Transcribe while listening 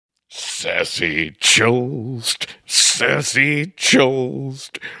Sassy Chost, Sassy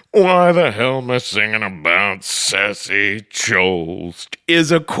Chost. Why the hell am I singing about Sassy Chost?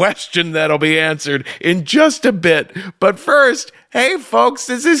 Is a question that'll be answered in just a bit. But first, hey folks,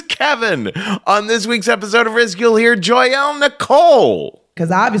 this is Kevin. On this week's episode of Risk, you'll hear Joyelle Nicole.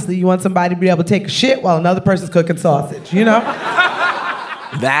 Because obviously you want somebody to be able to take a shit while another person's cooking sausage, you know?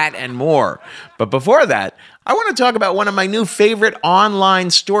 That and more. But before that, I want to talk about one of my new favorite online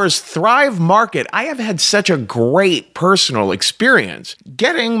stores, Thrive Market. I have had such a great personal experience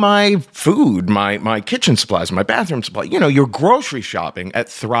getting my food, my kitchen supplies, my bathroom supplies, your grocery shopping at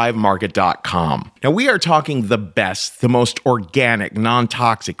thrivemarket.com. Now, we are talking the best, the most organic,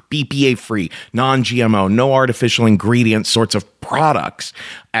 non-toxic, BPA-free, non-GMO, no artificial ingredients sorts of products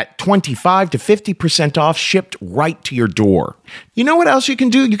at 25 to 50% off, shipped right to your door. You know what else you can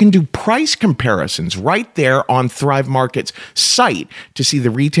do? You can do price comparisons right there on Thrive Market's site to see the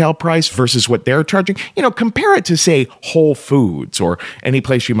retail price versus what they're charging. Compare it to, say, Whole Foods or any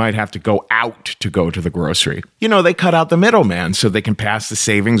place you might have to go out to go to the grocery. They cut out the middleman so they can pass the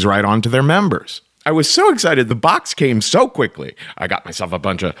savings right on to their members. I was so excited. The box came so quickly. I got myself a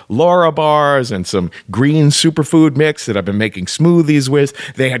bunch of Laura bars and some green superfood mix that I've been making smoothies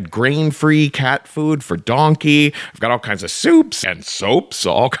with. They had grain-free cat food for Donkey. I've got all kinds of soups and soaps,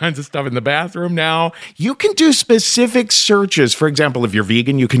 all kinds of stuff in the bathroom now. You can do specific searches. For example, if you're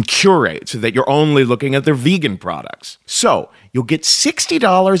vegan, you can curate so that you're only looking at their vegan products. So you'll get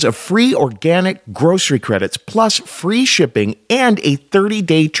 $60 of free organic grocery credits plus free shipping and a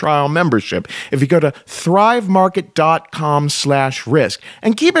 30-day trial membership if you go to thrivemarket.com/risk.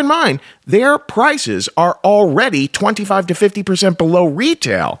 And keep in mind, their prices are already 25 to 50% below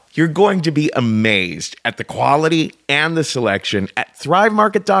retail. You're going to be amazed at the quality and the selection at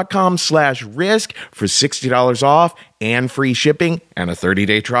thrivemarket.com/risk for $60 off and free shipping and a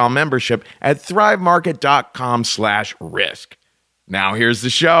 30-day trial membership at thrivemarket.com/risk. Now here's the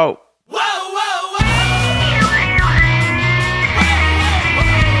show. Whoa, whoa, whoa!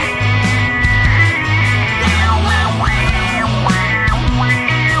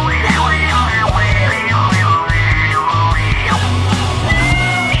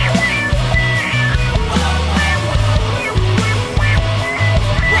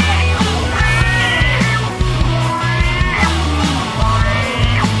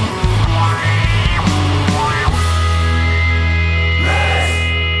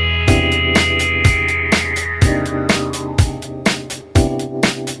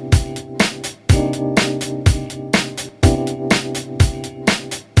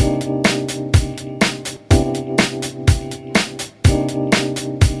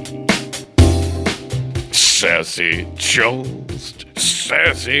 Sassy Chost,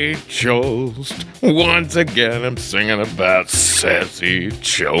 Sassy Chost. Once again, I'm singing about Sassy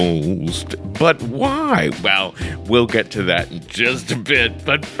Chost. But why? Well, we'll get to that in just a bit.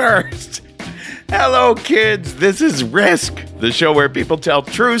 But first, hello, kids. This is Risk, the show where people tell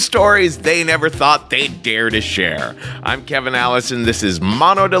true stories they never thought they'd dare to share. I'm Kevin Allison. This is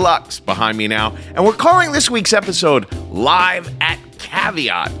Mono Deluxe behind me now. And we're calling this week's episode Live at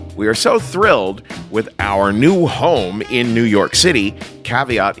Caveat. We are so thrilled with our new home in New York City.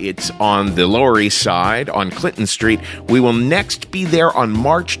 Caveat, it's on the Lower East Side on Clinton Street. We will next be there on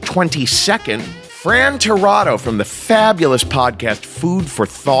March 22nd. Fran Tirado from the fabulous podcast Food for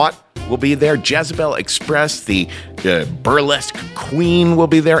Thought will be there. Jezebel Express, the burlesque queen, will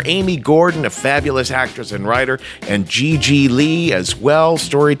be there. Amy Gordon, a fabulous actress and writer, and Gigi Lee as well,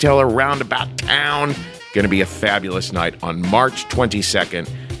 storyteller roundabout town. Going to be a fabulous night on March 22nd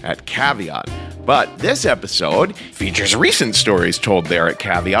at Caveat. But this episode features recent stories told there at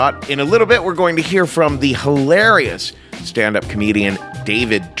Caveat. In a little bit, we're going to hear from the hilarious stand-up comedian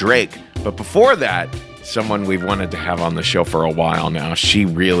David Drake. But before that, someone we've wanted to have on the show for a while now. She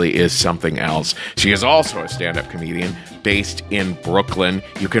really is something else. She is also a stand-up comedian based in Brooklyn.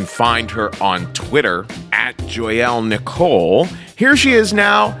 You can find her on Twitter at Joyelle Nicole. Here she is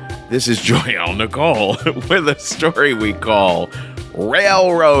now. This is Joyelle Nicole with a story we call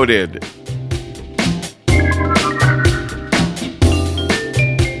Railroaded.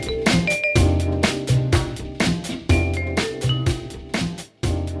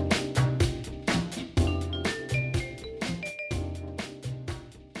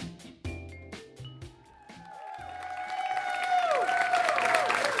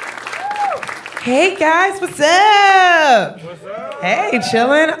 Hey guys, what's up? What's up? Hey,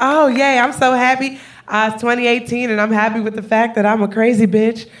 chillin'. Oh, yay, I'm so happy. It's 2018 and I'm happy with the fact that I'm a crazy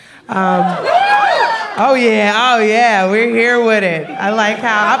bitch. Oh yeah, we're here with it. I like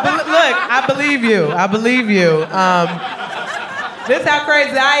how, look, I believe you. This how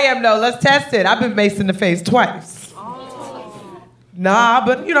crazy I am, though. Let's test it. I've been maced in the face twice. Nah,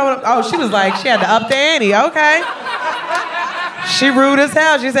 but you know what? Oh, she was like, she had to up the ante. Okay. She rude as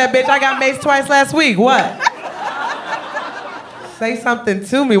hell. She said, bitch, I got maced twice last week. What? Say something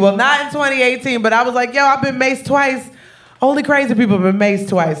to me. Well, not in 2018, but I was like, yo, I've been maced twice. Only crazy people have been maced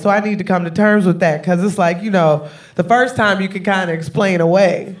twice, so I need to come to terms with that, because it's like, you know, the first time you can kind of explain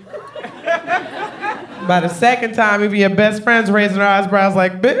away. By the second time, even your best friend's raising their eyebrows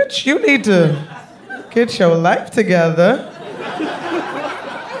like, bitch, you need to get your life together.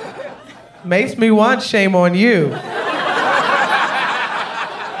 Mace me once, shame on you.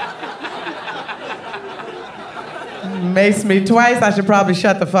 Mace me twice, I should probably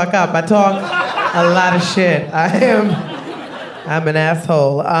shut the fuck up. I talk a lot of shit. I'm an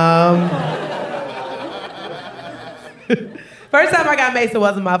asshole. First time I got maced, it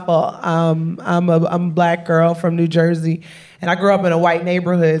wasn't my fault. I'm a black girl from New Jersey, and I grew up in a white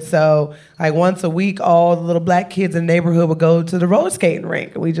neighborhood, so like once a week, all the little black kids in the neighborhood would go to the roller skating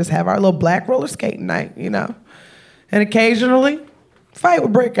rink, and we just have our little black roller skating night, you know? And occasionally, a fight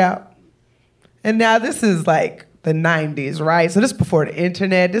would break out. And now this is like the 90s, right? So this is before the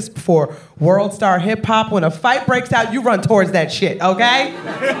internet, this is before world star hip hop. When a fight breaks out, you run towards that shit, okay?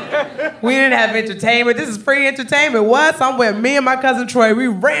 We didn't have entertainment. This is free entertainment. What? Somewhere, me and my cousin Troy, we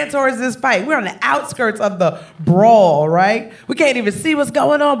ran towards this fight. We're on the outskirts of the brawl, right? We can't even see what's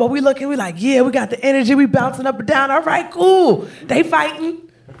going on, but we looking, we like, yeah, we got the energy, we bouncing up and down. All right, cool. They fighting.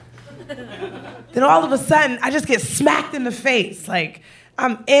 Then all of a sudden, I just get smacked in the face. Like,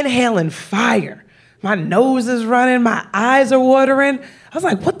 I'm inhaling fire. My nose is running, my eyes are watering. I was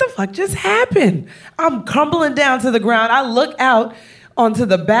like, what the fuck just happened? I'm crumbling down to the ground. I look out onto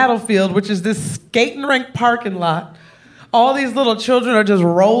the battlefield, which is this skating rink parking lot. All these little children are just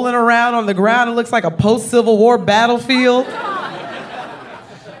rolling around on the ground. It looks like a post-Civil War battlefield.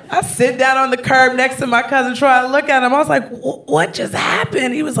 I sit down on the curb next to my cousin Troy. I look at him. I was like, what just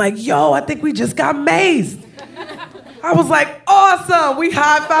happened? He was like, yo, I think we just got maced. I was like, awesome. We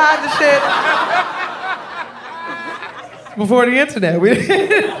high-fived the shit. Before the internet.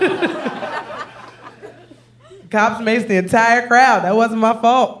 Cops maced the entire crowd. That wasn't my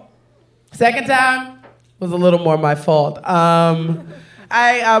fault. Second time was a little more my fault.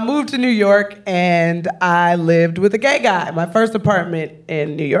 I moved to New York, and I lived with a gay guy, my first apartment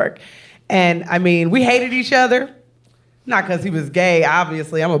in New York. And, I mean, we hated each other. Not because he was gay,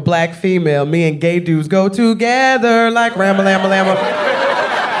 obviously. I'm a black female. Me and gay dudes go together like Rama-Lama-Lama.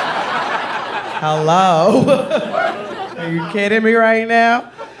 Hello? Are you kidding me right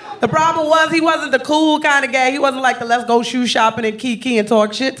now? The problem was he wasn't the cool kind of gay. He wasn't like the let's go shoe shopping and kiki and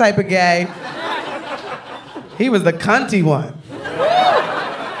talk shit type of gay. He was the cunty one.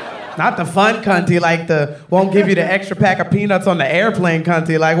 Not the fun cunty, like the won't give you the extra pack of peanuts on the airplane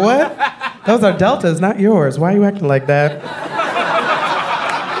cunty. Like, what? Those are Deltas, not yours. Why are you acting like that?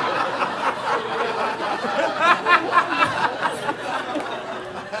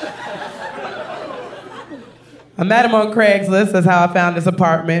 I met him on Craigslist. That's how I found this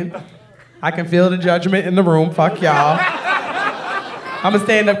apartment. I can feel the judgment in the room. Fuck y'all. I'm a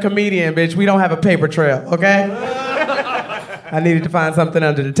stand-up comedian, bitch. We don't have a paper trail, okay? I needed to find something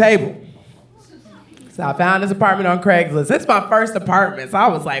under the table. So I found this apartment on Craigslist. It's my first apartment, so I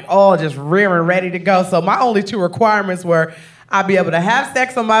was like, oh, just rearing, ready to go. So my only two requirements were I'd be able to have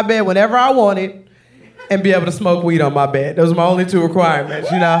sex on my bed whenever I wanted and be able to smoke weed on my bed. Those are my only two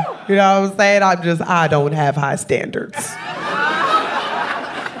requirements, you know? You know what I'm saying? I don't have high standards.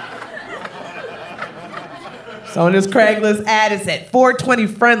 So on this Craigslist ad, it said 420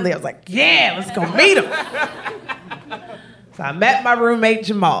 friendly. I was like, yeah, let's go meet him. So I met my roommate,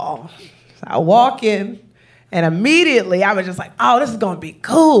 Jamal. So I walk in, and immediately I was just like, oh, this is gonna be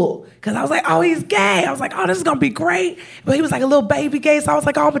cool. Because I was like, oh, he's gay. I was like, oh, this is gonna be great. But he was like a little baby gay, so I was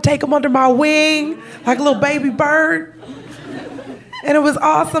like, oh, I'm gonna take him under my wing, like a little baby bird. And it was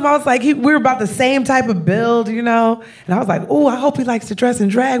awesome. I was like, we were about the same type of build, you know? And I was like, oh, I hope he likes to dress in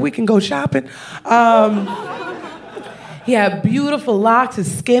drag. We can go shopping. He had beautiful locks.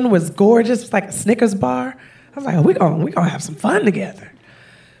 His skin was gorgeous. It was like a Snickers bar. I was like, oh, we gonna have some fun together.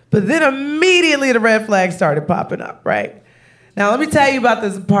 But then immediately the red flags started popping up, right? Now, let me tell you about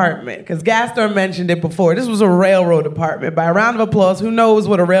this apartment, because Gaston mentioned it before. This was a railroad apartment. By a round of applause, who knows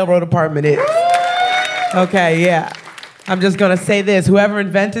what a railroad apartment is? Okay, yeah. I'm just going to say this. Whoever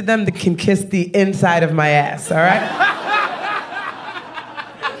invented them can kiss the inside of my ass, all right?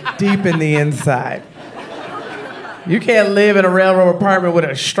 Deep in the inside. You can't live in a railroad apartment with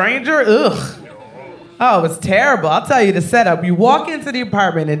a stranger? Ugh. Oh, it was terrible. I'll tell you the setup. You walk into the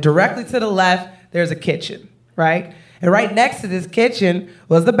apartment, and directly to the left, there's a kitchen, right? And right next to this kitchen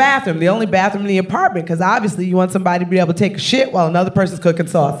was the bathroom, the only bathroom in the apartment, because obviously you want somebody to be able to take a shit while another person's cooking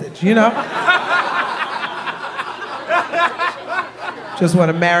sausage, you know? Just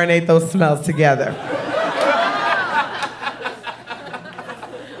want to marinate those smells together.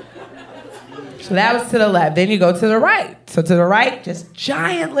 So that was to the left. Then you go to the right. So to the right, just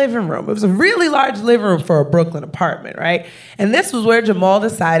giant living room. It was a really large living room for a Brooklyn apartment, right? And this was where Jamal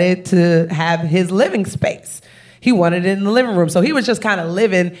decided to have his living space. He wanted it in the living room. So he was just kind of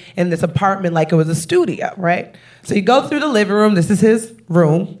living in this apartment like it was a studio, right? So you go through the living room. This is his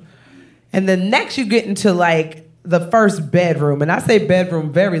room. And then next you get into like the first bedroom. And I say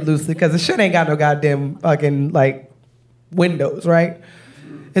bedroom very loosely because the shit ain't got no goddamn fucking like windows, right?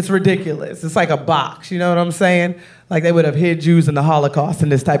 It's ridiculous. It's like a box, you know what I'm saying? Like they would have hid Jews in the Holocaust in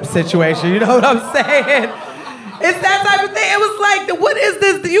this type of situation, you know what I'm saying? It's that type of thing. It was like, what is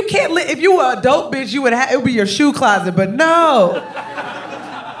this? You can't live, if you were a dope bitch, it would be your shoe closet, but no.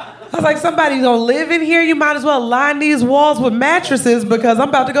 I was like, somebody's gonna live in here, you might as well line these walls with mattresses because I'm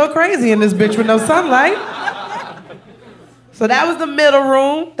about to go crazy in this bitch with no sunlight. So that was the middle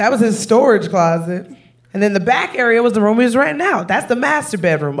room. That was his storage closet. And then the back area was the room he was renting out. That's the master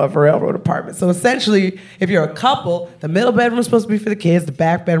bedroom of a railroad apartment. So essentially, if you're a couple, the middle bedroom is supposed to be for the kids, the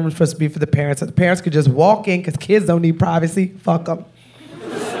back bedroom is supposed to be for the parents. So the parents could just walk in because kids don't need privacy. Fuck them.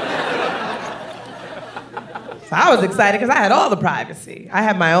 So I was excited because I had all the privacy. I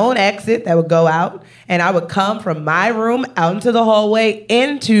had my own exit that would go out, and I would come from my room out into the hallway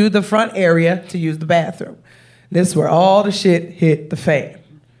into the front area to use the bathroom. This is where all the shit hit the fan.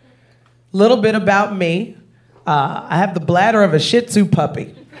 Little bit about me. I have the bladder of a Shih Tzu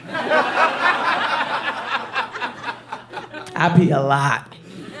puppy. I pee a lot.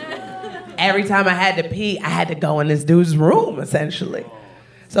 Every time I had to pee, I had to go in this dude's room, essentially.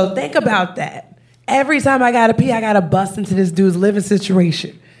 So think about that. Every time I gotta pee, I gotta bust into this dude's living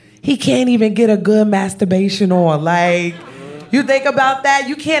situation. He can't even get a good masturbation on. Like, you think about that,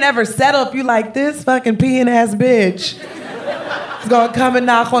 you can't ever settle if you like this fucking peeing ass bitch. He's gonna come and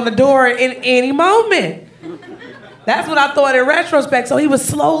knock on the door in any moment. That's what I thought in retrospect. So he was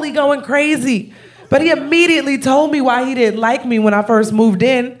slowly going crazy. But he immediately told me why he didn't like me when I first moved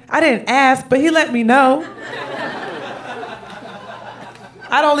in. I didn't ask, but he let me know.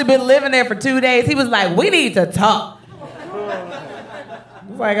 I'd only been living there for 2 days. He was like, we need to talk. I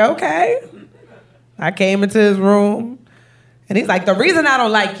was like, okay. I came into his room, and he's like, the reason I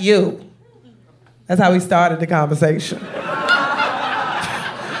don't like you. That's how he started the conversation.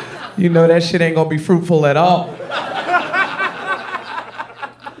 You know that shit ain't gonna be fruitful at all.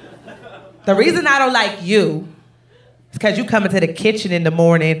 The reason I don't like you is because you come into the kitchen in the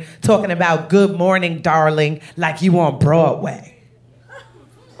morning talking about good morning, darling, like you on Broadway.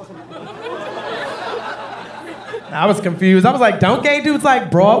 I was confused. I was like, don't gay dudes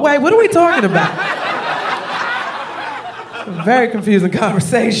like Broadway? What are we talking about? A very confusing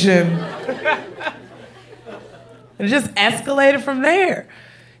conversation. And it just escalated from there.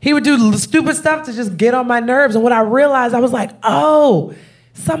 He would do stupid stuff to just get on my nerves. And when I realized, I was like, oh,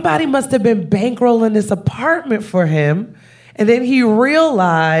 somebody must have been bankrolling this apartment for him. And then he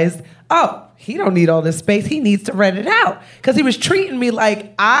realized, oh, he don't need all this space. He needs to rent it out. Because he was treating me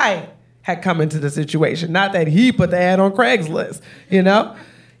like I had come into the situation. Not that he put the ad on Craigslist, you know?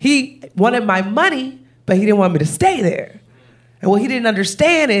 He wanted my money, but he didn't want me to stay there. And what he didn't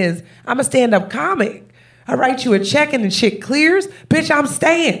understand is I'm a stand-up comic. I write you a check and the shit clears. Bitch, I'm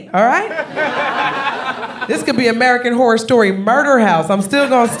staying, all right? This could be American Horror Story Murder House. I'm still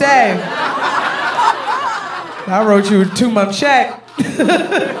gonna stay. I wrote you a 2-month check.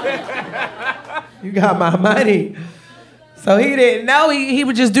 You got my money. So he didn't know. He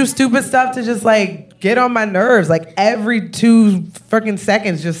would just do stupid stuff to just like get on my nerves. Like every 2 freaking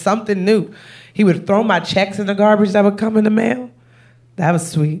seconds, just something new. He would throw my checks in the garbage that would come in the mail. That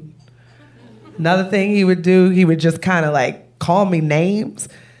was sweet. Another thing he would do, he would just kind of like call me names.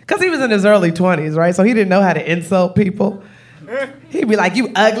 Because he was in his early 20s, right? So he didn't know how to insult people. He'd be like,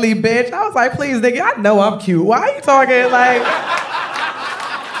 you ugly bitch. I was like, please, nigga, I know I'm cute. Why are you talking like...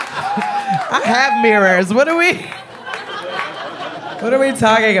 I have mirrors. What are we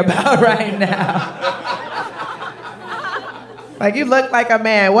talking about right now? Like, you look like a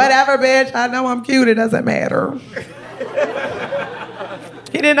man. Whatever, bitch. I know I'm cute. It doesn't matter.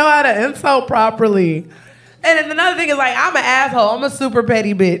 He didn't know how to insult properly. And then another thing is, like, I'm an asshole. I'm a super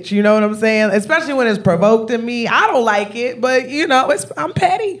petty bitch. You know what I'm saying? Especially when it's provoked in me. I don't like it, but, you know, I'm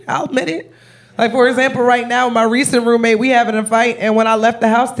petty. I'll admit it. Like, for example, right now, my recent roommate, we having a fight, and when I left the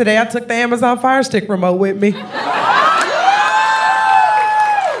house today, I took the Amazon Fire Stick remote with me.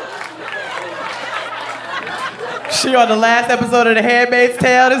 She on the last episode of The Handmaid's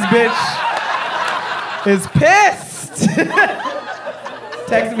Tale. This bitch is pissed.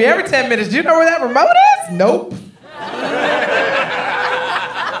 Texting me every 10 minutes. Do you know where that remote is? Nope.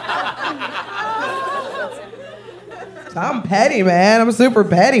 So I'm petty, man. I'm super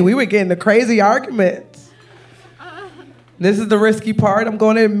petty. We would get into crazy arguments. This is the risky part. I'm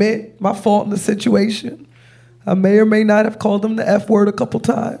going to admit my fault in the situation. I may or may not have called him the F word a couple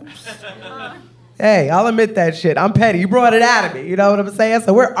times. Hey, I'll admit that shit. I'm petty. You brought it out of me. You know what I'm saying?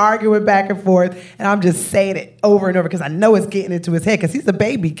 So we're arguing back and forth, and I'm just saying it over and over because I know it's getting into his head because he's a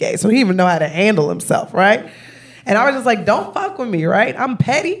baby gay, so he even know how to handle himself, right? And I was just like, don't fuck with me, right? I'm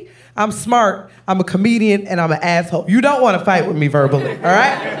petty. I'm smart. I'm a comedian, and I'm an asshole. You don't want to fight with me verbally, all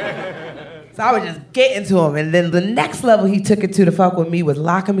right? So I would just get into him, and then the next level he took it to fuck with me was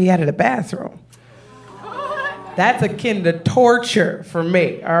locking me out of the bathroom. That's akin to torture for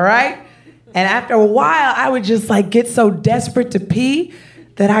me, all right? And after a while, I would just like get so desperate to pee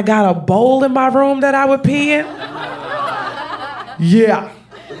that I got a bowl in my room that I would pee in. Yeah.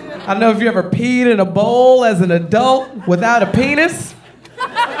 I don't know if you ever peed in a bowl as an adult without a penis.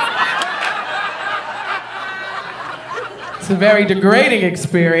 It's a very degrading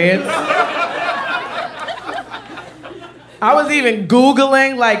experience. I was even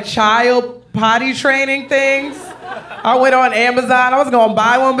Googling like child potty training things. I went on Amazon. I was going to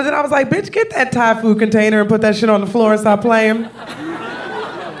buy one, but then I was like, bitch, get that Thai food container and put that shit on the floor and stop playing.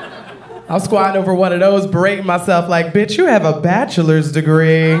 I was squatting over one of those, berating myself like, bitch, you have a bachelor's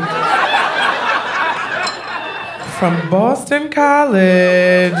degree from Boston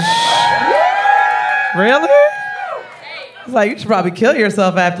College. Really? It's like, you should probably kill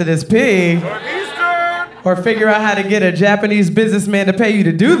yourself after this pee. Or figure out how to get a Japanese businessman to pay you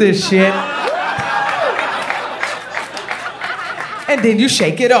to do this shit. And then you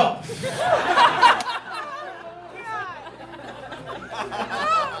shake it off.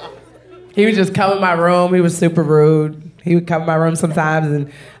 He would just come in my room. He was super rude. He would come in my room sometimes and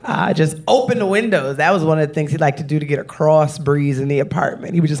just open the windows. That was one of the things he liked to do to get a cross breeze in the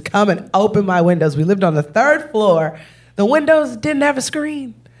apartment. He would just come and open my windows. We lived on the 3rd floor. The windows didn't have a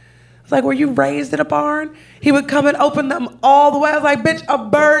screen. It's like, were you raised in a barn? He would come and open them all the way. I was like, bitch, a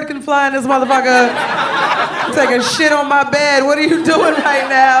bird can fly in this motherfucker. Take a shit on my bed. What are you doing right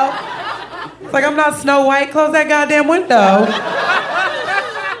now? It's like, I'm not Snow White. Close that goddamn window. What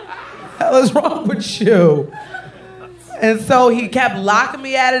the hell is wrong with you? And so he kept locking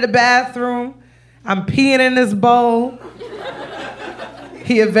me out of the bathroom. I'm peeing in this bowl.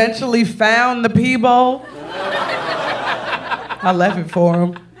 He eventually found the pee bowl. I left it for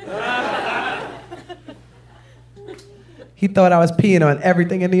him. He thought I was peeing on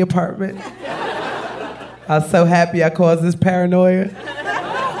everything in the apartment. I was so happy I caused this paranoia.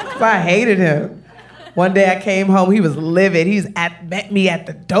 I hated him. One day I came home, he was livid. Met me at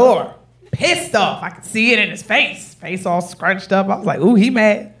the door, pissed off. I could see it in his face all scrunched up. I was like, ooh, he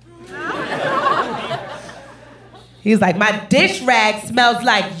mad. He's like, my dish rag smells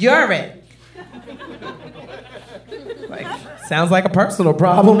like urine. Like, sounds like a personal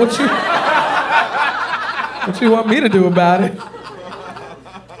problem. What you want me to do about it?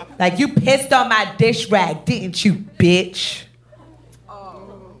 Like, you pissed on my dish rag, didn't you, bitch?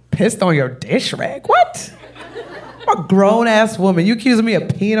 Pissed on your dish rag? What? I'm a grown-ass woman. You accusing me of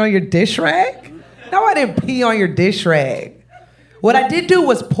peeing on your dish rag? No, I didn't pee on your dish rag. What I did do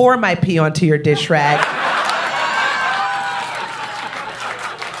was pour my pee onto your dish rag.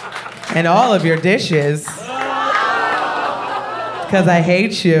 And all of your dishes. Because I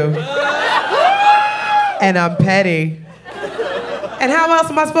hate you. And I'm petty. And how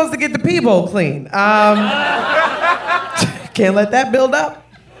else am I supposed to get the pee bowl clean? Can't let that build up.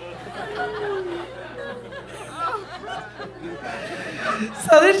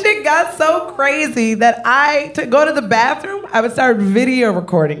 So this shit got so crazy that to go to the bathroom, I would start video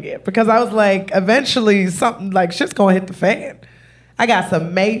recording it because I was like, eventually something like shit's gonna hit the fan. I got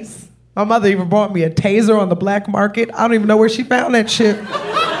some mace. My mother even bought me a taser on the black market. I don't even know where she found that shit.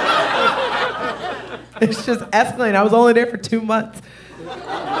 It's just escalating. I was only there for 2 months.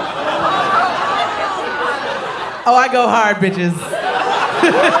 Oh, I go hard, bitches.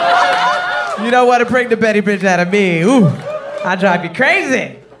 You don't want to bring the Betty bitch out of me. Ooh, I drive you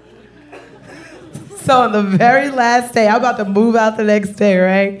crazy. So on the very last day, I'm about to move out the next day,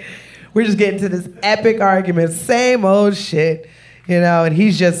 right? We're just getting to this epic argument, same old shit. You know, and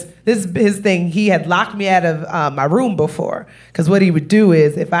he's just, this is his thing. He had locked me out of my room before. Because what he would do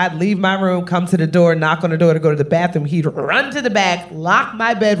is, if I'd leave my room, come to the door, knock on the door to go to the bathroom, he'd run to the back, lock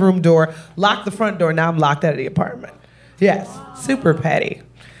my bedroom door, lock the front door. Now I'm locked out of the apartment. Yes, super petty.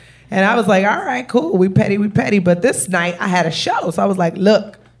 And I was like, all right, cool, we petty. But this night I had a show. So I was like,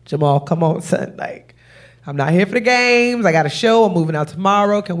 look, Jamal, come on, son. Like, I'm not here for the games. I got a show. I'm moving out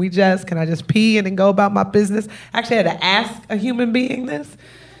tomorrow. Can I just pee and then go about my business? Actually, I had to ask a human being this.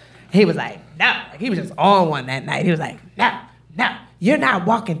 He was like, no. Like, he was just on one that night. He was like, no. You're not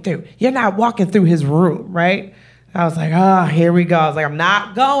walking through his room, right? I was like, oh, here we go. I was like, I'm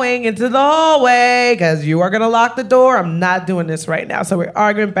not going into the hallway because you are going to lock the door. I'm not doing this right now. So we're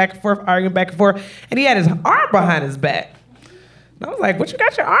arguing back and forth. And he had his arm behind his back. And I was like, what you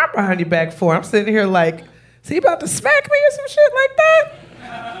got your arm behind your back for? I'm sitting here like, is he about to smack me or some shit like that?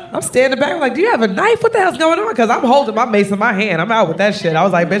 I'm standing back like, do you have a knife? What the hell's going on? Because I'm holding my mace in my hand. I'm out with that shit. I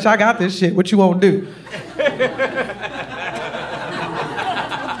was like, bitch, I got this shit. What you won't do?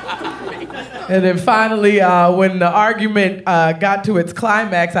 And then finally, when the argument got to its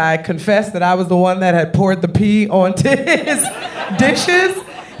climax, I confessed that I was the one that had poured the pee onto his dishes.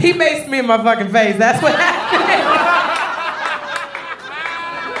 He maced me in my fucking face. That's what happened.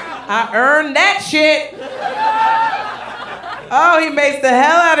 I earned that shit. Oh, he maced the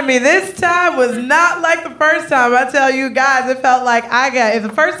hell out of me. This time was not like the first time. I tell you guys, it felt like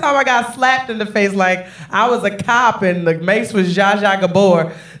the first time I got slapped in the face like I was a cop and the mace was Zsa Zsa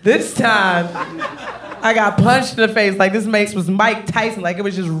Gabor. This time, I got punched in the face like this mace was Mike Tyson. Like it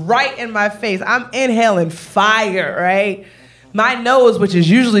was just right in my face. I'm inhaling fire, right? My nose, which is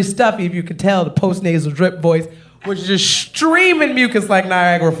usually stuffy, if you could tell, the post-nasal drip voice, was just streaming mucus like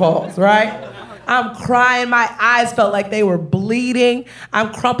Niagara Falls, right? I'm crying. My eyes felt like they were bleeding.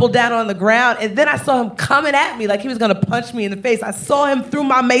 I'm crumpled down on the ground. And then I saw him coming at me like he was going to punch me in the face. I saw him through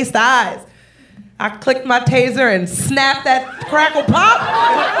my maced eyes. I clicked my taser and snapped that crackle pop.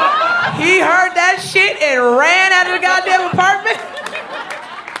 He heard that shit and ran out of the goddamn apartment.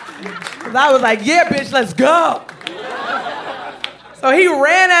 'Cause I was like, yeah, bitch, let's go. So he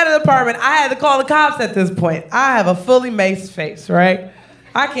ran out of the apartment. I had to call the cops at this point. I have a fully maced face, right?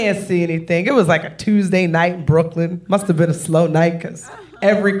 I can't see anything. It was like a Tuesday night in Brooklyn. Must have been a slow night because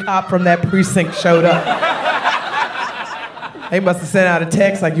every cop from that precinct showed up. They must have sent out a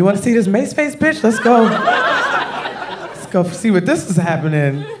text like, you want to see this mace face, bitch? Let's go. Let's go see what this is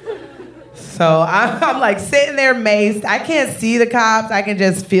happening. So I'm like sitting there maced. I can't see the cops. I can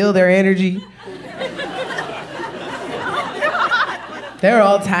just feel their energy. They're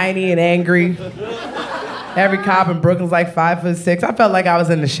all tiny and angry. Every cop in Brooklyn's like 5'6". I felt like I was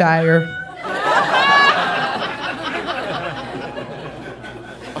in the Shire.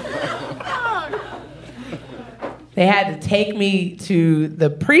 They had to take me to the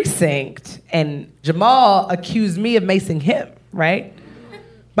precinct, and Jamal accused me of macing him, right?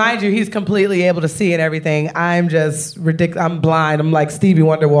 Mind you, he's completely able to see and everything. I'm just ridiculous. I'm blind. I'm like Stevie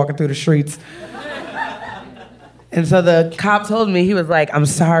Wonder walking through the streets. And so the cop told me, he was like, I'm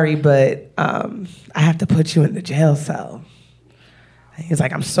sorry, but I have to put you in the jail cell. He's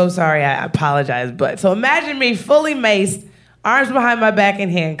like, I'm so sorry, I apologize. But so imagine me fully maced, arms behind my back in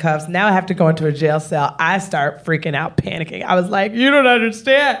handcuffs. Now I have to go into a jail cell. I start freaking out, panicking. I was like, you don't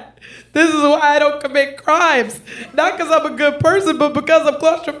understand. This is why I don't commit crimes. Not because I'm a good person, but because I'm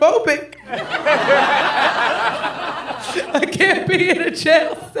claustrophobic. I can't be in a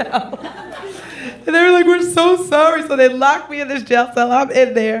jail cell. And they were like, we're so sorry. So they locked me in this jail cell. I'm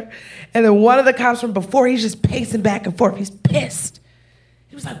in there. And then one of the cops from before, he's just pacing back and forth. He's pissed.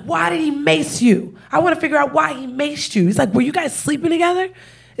 He was like, why did he mace you? I want to figure out why he maced you. He's like, were you guys sleeping together?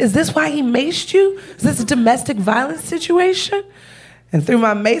 Is this why he maced you? Is this a domestic violence situation? And through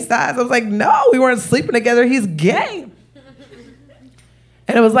my maced eyes, I was like, no, we weren't sleeping together. He's gay.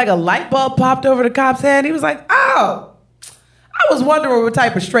 And it was like a light bulb popped over the cop's head. He was like, oh, I was wondering what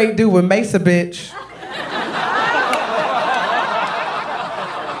type of straight dude would mace a bitch.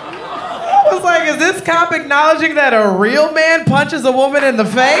 I was like, is this cop acknowledging that a real man punches a woman in the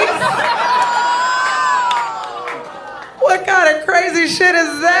face? What kind of crazy shit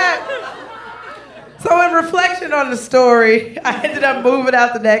is that? So in reflection on the story, I ended up moving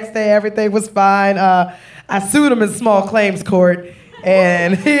out the next day. Everything was fine. I sued him in small claims court.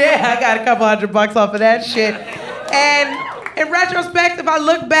 And yeah, I got a couple $100 off of that shit. And in retrospect, if I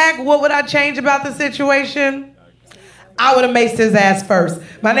look back, what would I change about the situation? I would have maced his ass first.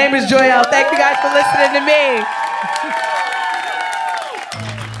 My name is Joyelle. Thank you guys for listening to me.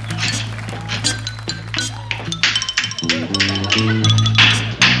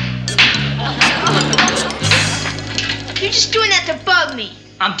 You're just doing that to bug me.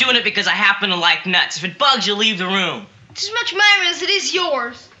 I'm doing it because I happen to like nuts. If it bugs you, leave the room. It's as much mine as it is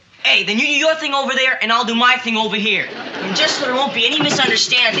yours. Hey, then you do your thing over there, and I'll do my thing over here. And just so there won't be any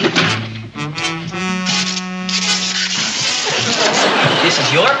misunderstanding. This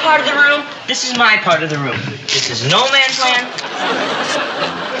is your part of the room. This is my part of the room. This is no man's land.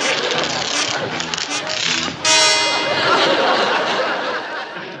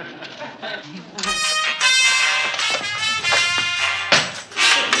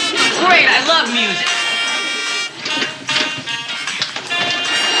 Great, I love music.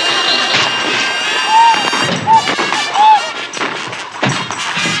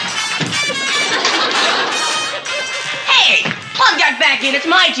 Hey, plug that back in. It's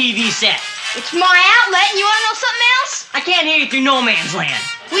my TV set. It's my outlet, and you want to know something else? I can't hear you through no man's land.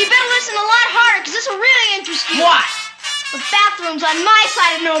 We better listen a lot harder, because this will really interest you. What? The bathroom's on my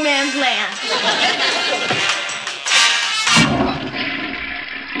side of no man's land.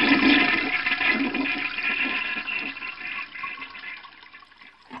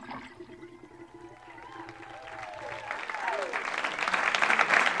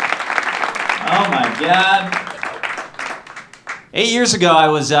 Oh my God. 8 years ago, I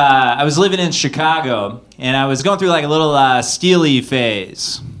was living in Chicago, and I was going through like a little steely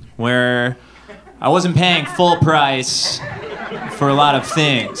phase where I wasn't paying full price for a lot of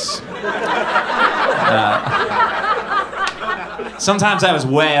things. Sometimes I was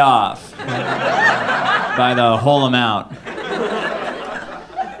way off by the whole amount.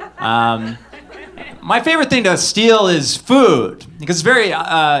 My favorite thing to steal is food, because it's very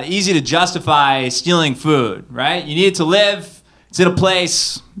easy to justify stealing food, right? You need it to live, it's in a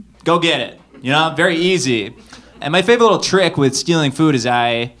place, go get it, you know, very easy. And my favorite little trick with stealing food is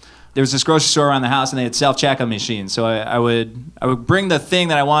there was this grocery store around the house and they had self-checkout machines, so I would bring the thing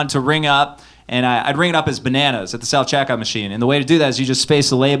that I wanted to ring up, and I'd ring it up as bananas at the self-checkout machine. And the way to do that is you just space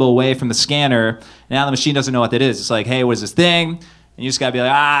the label away from the scanner, and now the machine doesn't know what that is. It's like, hey, what is this thing? And you just gotta be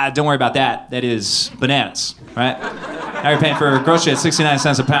like, don't worry about that. That is bananas, right? Now you're paying for grocery at 69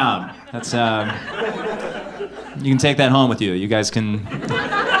 cents a pound. That's, you can take that home with you. You guys can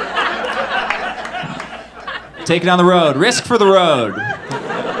take it on the road. Risk for the road.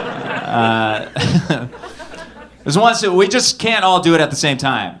 There's once that we just can't all do it at the same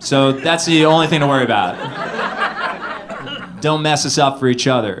time. So that's the only thing to worry about. Don't mess us up for each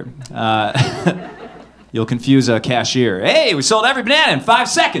other. You'll confuse a cashier. Hey, we sold every banana in 5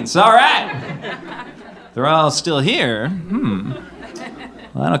 seconds. All right. They're all still here.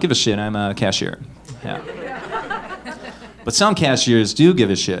 Well, I don't give a shit. I'm a cashier. Yeah. But some cashiers do give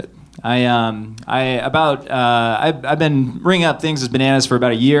a shit. I've been ringing up things as bananas for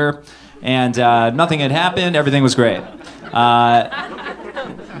about a year, and nothing had happened. Everything was great.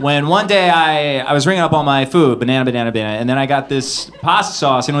 When one day I was ringing up all my food, banana, and then I got this pasta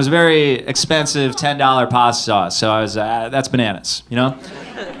sauce, and it was a very expensive $10 pasta sauce. So I was, that's bananas, you know?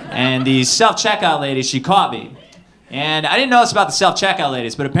 And the self-checkout lady, she caught me. And I didn't know this about the self-checkout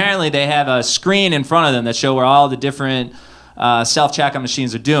ladies, but apparently they have a screen in front of them that show where all the different self-checkout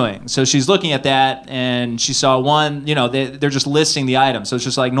machines are doing. So she's looking at that, and she saw one, you know, they're just listing the items. So it's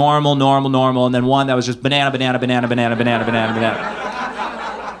just like normal, and then one that was just banana.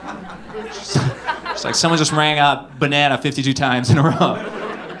 It's like someone just rang up banana 52 times in a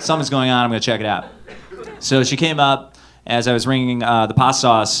row. Something's going on, I'm gonna check it out. So she came up as I was ringing the pasta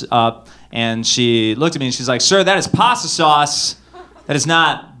sauce up, and she looked at me and she's like, "Sir, that is pasta sauce, that is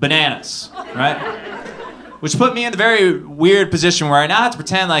not bananas," right? Which put me in the very weird position where I now have to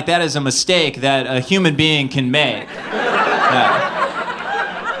pretend like that is a mistake that a human being can make. Yeah.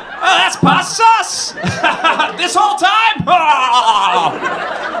 Oh, that's pasta sauce? This whole time? Oh.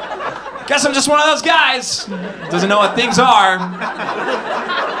 Guess I'm just one of those guys. Doesn't know what things are.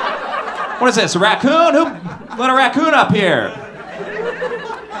 What is this, a raccoon? Who let a raccoon up here?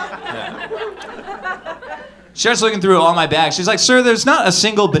 Yeah. She starts looking through all my bags. She's like, "Sir, there's not a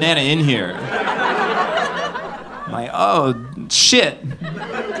single banana in here." I'm like, "Oh, shit.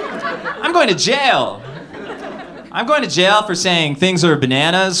 I'm going to jail. I'm going to jail for saying things are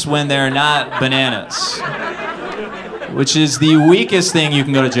bananas when they're not bananas." Which is the weakest thing you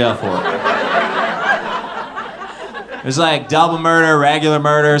can go to jail for. There's like double murder, regular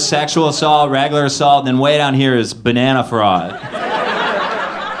murder, sexual assault, regular assault, and then way down here is banana fraud.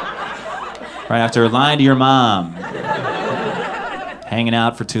 Right after lying to your mom. Hanging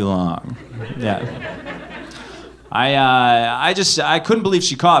out for too long. Yeah. I couldn't believe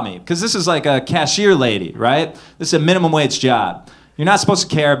she caught me, because this is like a cashier lady, right? This is a minimum wage job. You're not supposed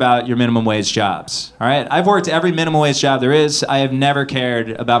to care about your minimum wage jobs, all right? I've worked every minimum wage job there is. I have never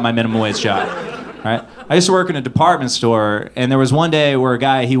cared about my minimum wage job, all right? I used to work in a department store, and there was one day where a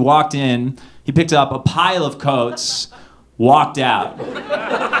guy, he walked in, he picked up a pile of coats, walked out.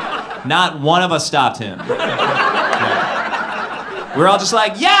 Not one of us stopped him. Yeah. We were all just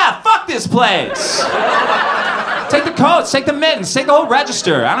like, "Yeah, fuck this place. Take the coats, take the mittens, take the whole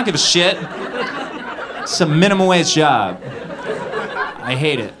register. I don't give a shit. It's a minimum wage job. I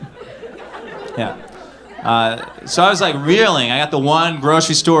hate it. Yeah. So I was like reeling. I got the one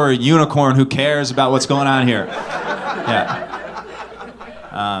grocery store unicorn who cares about what's going on here. Yeah.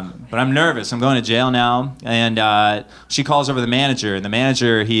 But I'm nervous. I'm going to jail now. And she calls over the manager. And the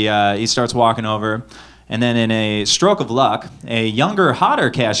manager, he starts walking over. And then in a stroke of luck, a younger, hotter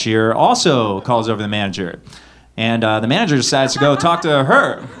cashier also calls over the manager. And the manager decides to go talk to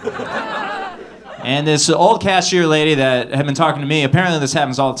her. And this old cashier lady that had been talking to me, apparently this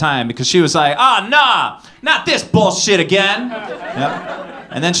happens all the time, because she was like, "Oh, nah, not this bullshit again." Yep.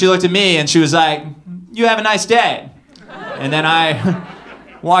 And then she looked at me and she was like, "You have a nice day." And then I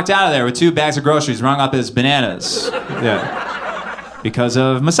walked out of there with 2 bags of groceries rung up as bananas. Yeah. Because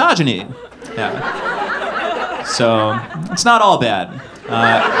of misogyny. Yeah. So it's not all bad.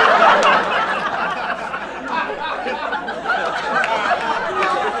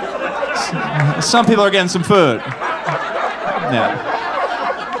 Some people are getting some food. Yeah.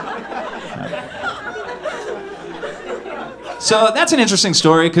 So that's an interesting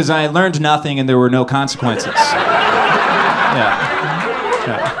story because I learned nothing and there were no consequences. Yeah.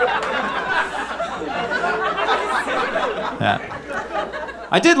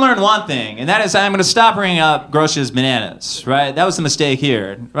 I did learn one thing, and that is I'm going to stop bringing up groceries as bananas, right? That was the mistake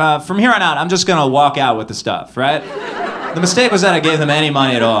here. From here on out, I'm just going to walk out with the stuff, right? The mistake was that I gave them any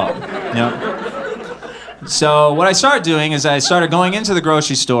money at all. You know? So what I started doing is I started going into the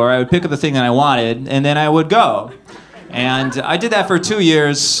grocery store. I would pick up the thing that I wanted, and then I would go. And I did that for 2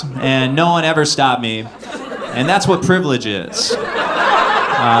 years, and no one ever stopped me. And that's what privilege is.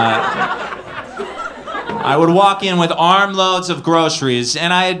 I would walk in with armloads of groceries,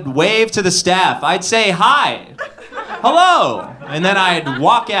 and I'd wave to the staff. I'd say, "Hi, hello," and then I'd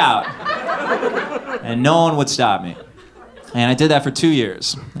walk out, and no one would stop me. And I did that for 2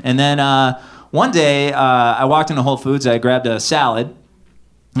 years. And then one day, I walked into Whole Foods, I grabbed a salad,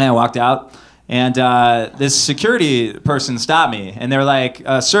 and I walked out, and this security person stopped me, and they were like,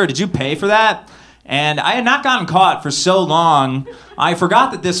 "Sir, did you pay for that?" And I had not gotten caught for so long, I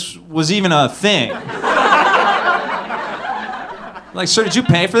forgot that this was even a thing. Like, "Sir, did you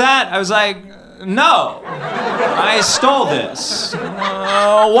pay for that?" I was like, "No, I stole this."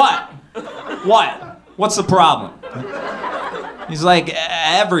 What? What's the problem? He's like,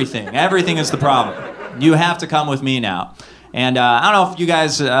 everything is the problem. You have to come with me now. And I don't know if you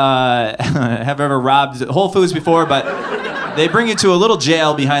guys have ever robbed Whole Foods before, but they bring you to a little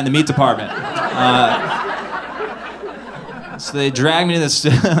jail behind the meat department. So they drag me to this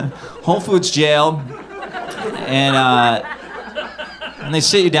Whole Foods jail, and they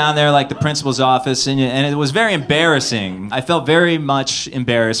sit you down there like the principal's office, and it was very embarrassing. I felt very much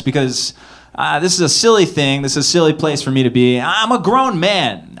embarrassed because this is a silly thing. This is a silly place for me to be. I'm a grown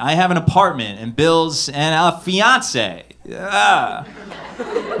man. I have an apartment and bills and a fiance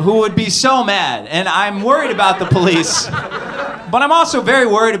who would be so mad. And I'm worried about the police, but I'm also very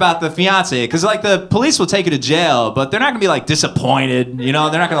worried about the fiance because, like, the police will take you to jail, but they're not gonna be like disappointed. You know,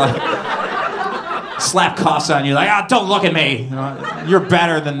 they're not gonna like slap cuffs on you like, "Oh, don't look at me. You're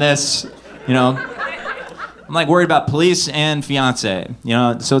better than this." You know. I'm like worried about police and fiance, you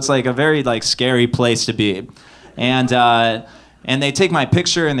know, so it's like a very like scary place to be. And they take my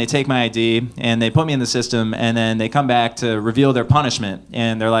picture and they take my ID and they put me in the system and then they come back to reveal their punishment.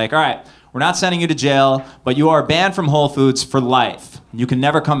 And they're like, "All right, we're not sending you to jail, but you are banned from Whole Foods for life. You can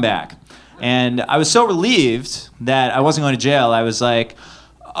never come back." And I was so relieved that I wasn't going to jail. I was like,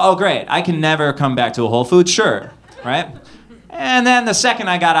 "Oh, great, I can never come back to a Whole Foods, sure, right?" And then the second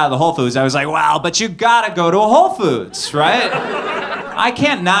I got out of the Whole Foods, I was like, "Wow, but you gotta go to a Whole Foods, right? I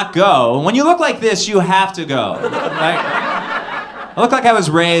can't not go. When you look like this, you have to go." Like, I look like I was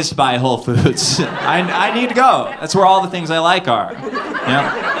raised by Whole Foods. I need to go. That's where all the things I like are. You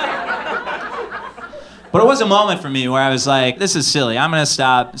know? But it was a moment for me where I was like, "This is silly. I'm gonna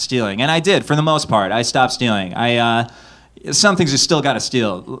stop stealing." And I did, for the most part. I stopped stealing. Some things you still gotta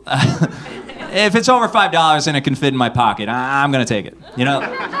steal. If it's over $5 and it can fit in my pocket, I'm gonna take it. You know,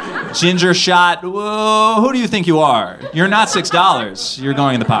 ginger shot. Whoa, who do you think you are? You're not $6. You're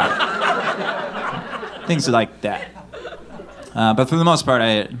going in the pocket. Things like that. But for the most part,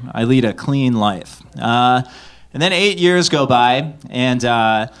 I lead a clean life. And then 8 years go by, and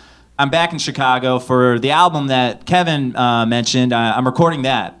I'm back in Chicago for the album that Kevin mentioned. I'm recording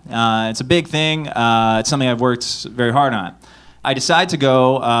that. It's a big thing. It's something I've worked very hard on. I decide to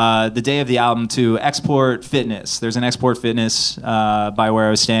go the day of the album to Export Fitness. There's an Export Fitness by where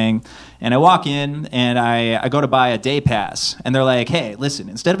I was staying. And I walk in and I go to buy a day pass. And they're like, "Hey, listen,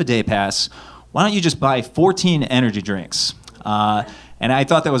 instead of a day pass, why don't you just buy 14 energy drinks? And I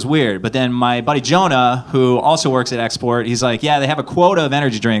thought that was weird. But then my buddy Jonah, who also works at Export, he's like, yeah, they have a quota of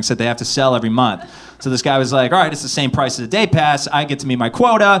energy drinks that they have to sell every month. So this guy was like, all right, it's the same price as a day pass. I get to meet my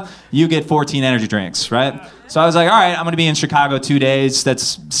quota. You get 14 energy drinks, right? So I was like, all right, I'm going to be in Chicago 2 days.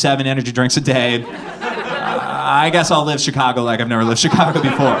 That's 7 energy drinks a day. I guess I'll live Chicago like I've never lived Chicago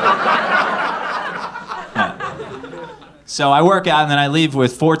before. Yeah. So I work out, and then I leave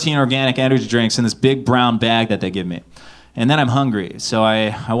with 14 organic energy drinks in this big brown bag that they give me. And then I'm hungry. So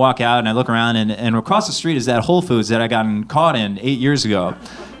I walk out, and I look around, and across the street is that Whole Foods that I got caught in 8 years ago.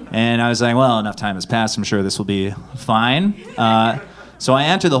 And I was like, well, enough time has passed. I'm sure this will be fine. So I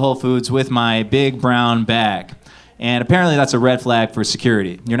enter the Whole Foods with my big brown bag. And apparently that's a red flag for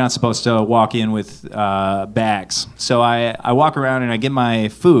security. You're not supposed to walk in with bags. So I walk around and I get my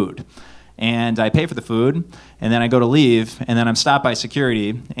food. And I pay for the food. And then I go to leave. And then I'm stopped by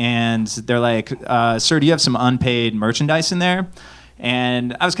security. And they're like, sir, do you have some unpaid merchandise in there?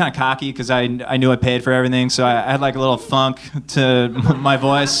 And I was kind of cocky because I knew I paid for everything. So I had like a little funk to my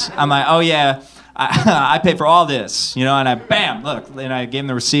voice. I'm like, oh yeah, I paid for all this. You know, and bam, look. And I gave them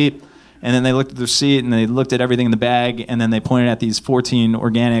the receipt. And then they looked at the receipt and they looked at everything in the bag. And then they pointed at these 14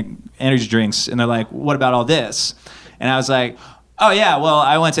 organic energy drinks. And they're like, what about all this? And I was like, oh yeah, well,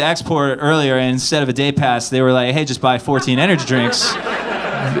 I went to Export earlier, and instead of a day pass, they were like, hey, just buy 14 energy drinks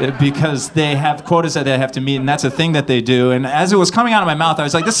because they have quotas that they have to meet, and that's a thing that they do. And as it was coming out of my mouth, I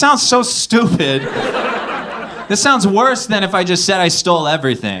was like, this sounds so stupid. This sounds worse than if I just said I stole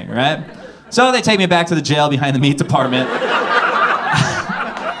everything, right? So they take me back to the jail behind the meat department.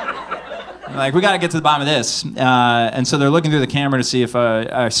 Like, we got to get to the bottom of this. And so they're looking through the camera to see if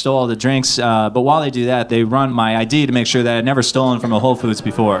I stole all the drinks. But while they do that, they run my ID to make sure that I'd never stolen from a Whole Foods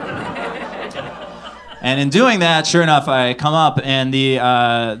before. And in doing that, sure enough, I come up. And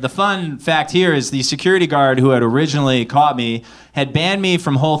the fun fact here is the security guard who had originally caught me had banned me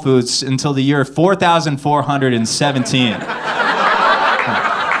from Whole Foods until the year 4417.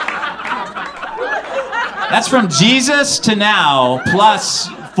 That's from Jesus to now, plus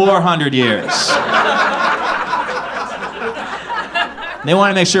 400 years. They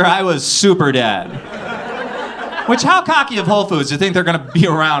want to make sure I was super dead. Which, how cocky of Whole Foods to think they're going to be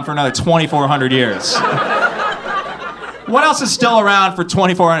around for another 2,400 years? What else is still around for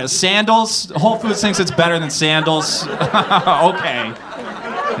 2,400? Sandals? Whole Foods thinks it's better than sandals. Okay.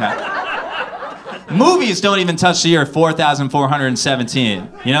 Yeah. Movies don't even touch the year 4,417,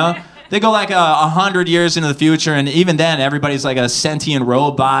 you know? They go like 100 years into the future, and even then, everybody's like a sentient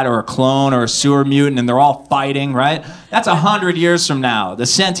robot or a clone or a sewer mutant, and they're all fighting, right? That's 100 years from now. The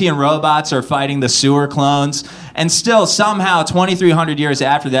sentient robots are fighting the sewer clones, and still, somehow, 2,300 years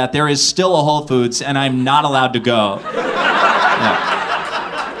after that, there is still a Whole Foods, and I'm not allowed to go. Yeah.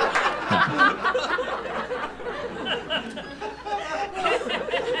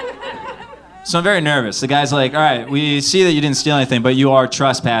 So I'm very nervous. The guy's like, all right, we see that you didn't steal anything, but you are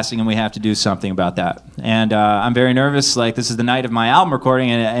trespassing, and we have to do something about that. And I'm very nervous. Like, this is the night of my album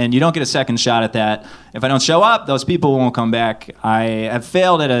recording, and you don't get a second shot at that. If I don't show up, those people won't come back. I have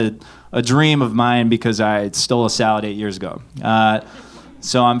failed at a dream of mine because I stole a salad 8 years ago.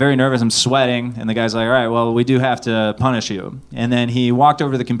 So I'm very nervous. I'm sweating. And the guy's like, all right, well, we do have to punish you. And then he walked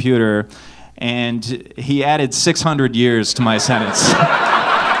over to the computer, and he added 600 years to my sentence.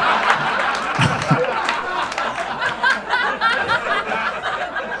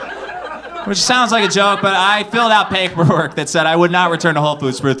 Which sounds like a joke, but I filled out paperwork that said I would not return to Whole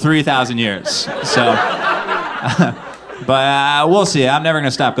Foods for 3,000 years. So, but we'll see. I'm never going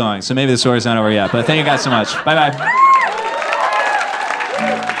to stop going, so maybe the story's not over yet. But thank you guys so much. Bye-bye.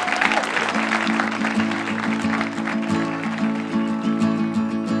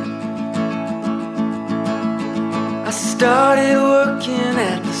 I started working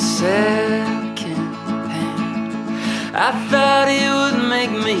at the second hand. I thought it would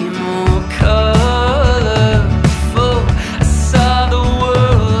make me more colorful. I saw the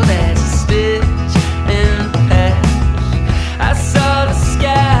world as a stitch and patch. I saw the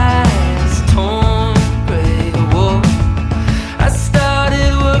sky as a torn gray wolf. I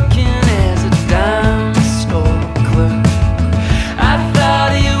started working as a dime store clerk. I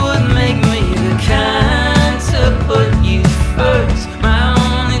thought it would make me the kind to put you first. My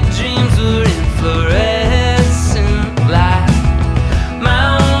only dreams were in fluorescent light. My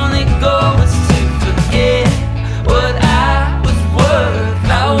only goal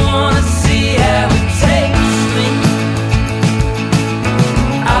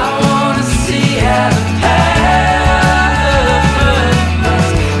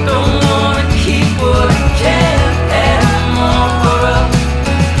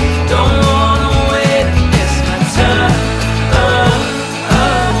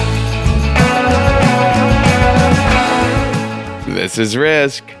This is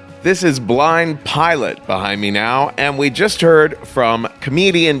Risk. This is Blind Pilot behind me now, and we just heard from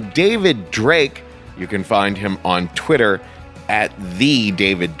comedian David Drake. You can find him on Twitter at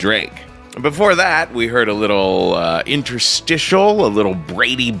 @TheDavidDrake. Before that, we heard a little interstitial, a little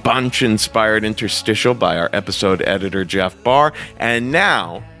Brady Bunch-inspired interstitial by our episode editor, Jeff Barr. And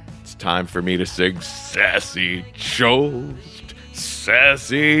now, it's time for me to sing Sassy Chost.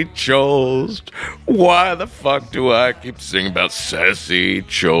 Sassy Chost. Why the fuck do I keep singing about Sassy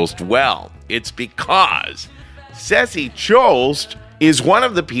Chost? Well, it's because Sassy Chost is one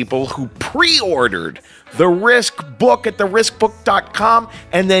of the people who pre-ordered the Risk book at theriskbook.com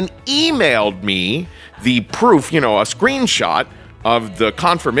and then emailed me the proof, a screenshot of the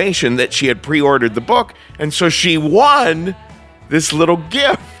confirmation that she had pre-ordered the book. And so she won this little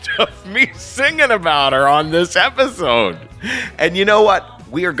gift of me singing about her on this episode. And you know what?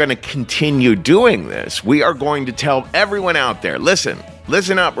 We are going to continue doing this. We are going to tell everyone out there, listen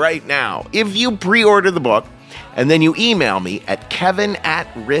up right now. If you pre-order the book and then you email me at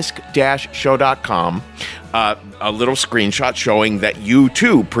kevin@risk-show.com, a little screenshot showing that you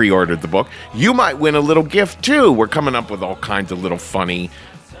too pre-ordered the book, you might win a little gift too. We're coming up with all kinds of little funny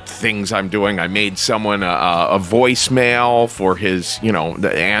things I'm doing. I made someone a voicemail for his,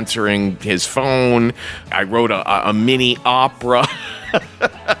 answering his phone. I wrote a mini opera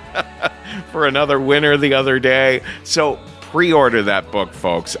for another winner the other day. So pre-order that book,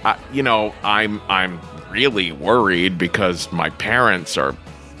 folks. I'm really worried because my parents are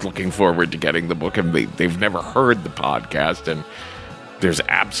looking forward to getting the book, and they've never heard the podcast, and there's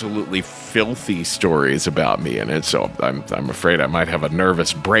absolutely filthy stories about me in it, so I'm afraid I might have a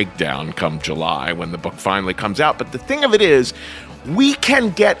nervous breakdown come July when the book finally comes out. But the thing of it is, we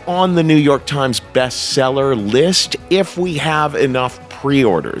can get on the New York Times bestseller list if we have enough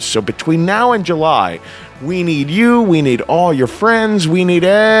pre-orders. So between now and July, we need you, we need all your friends, we need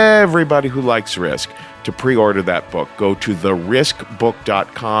everybody who likes Risk to pre-order that book. Go to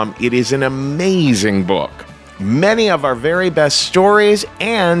theriskbook.com. It is an amazing book. Many of our very best stories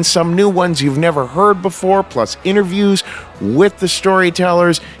and some new ones you've never heard before, plus interviews with the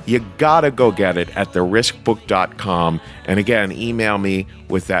storytellers. You gotta go get it at theriskbook.com. And again, email me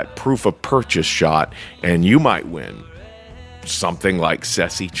with that proof of purchase shot, and you might win something like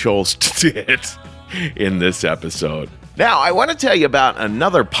Sassy Chost did in this episode. Now, I want to tell you about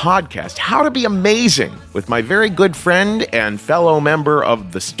another podcast, How to Be Amazing, with my very good friend and fellow member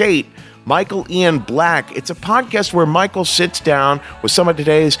of The State, Michael Ian Black. It's a podcast where Michael sits down with some of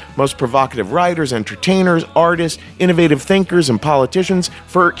today's most provocative writers, entertainers, artists, innovative thinkers, and politicians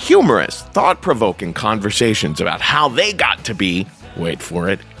for humorous, thought-provoking conversations about how they got to be, wait for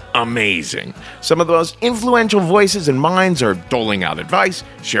it, amazing. Some of the most influential voices and minds are doling out advice,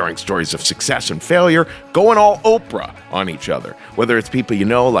 sharing stories of success and failure, going all Oprah on each other. Whether it's people you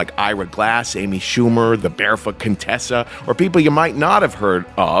know like Ira Glass, Amy Schumer, the Barefoot Contessa, or people you might not have heard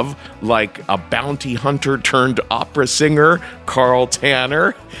of like a bounty hunter turned opera singer, Carl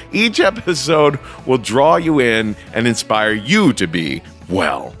Tanner. Each episode will draw you in and inspire you to be,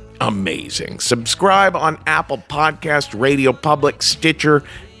 well, amazing. Subscribe on Apple Podcast, Radio Public, Stitcher,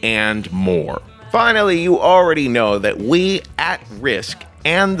 and more. Finally, you already know that we at Risk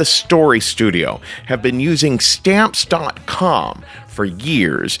and the Story Studio have been using Stamps.com for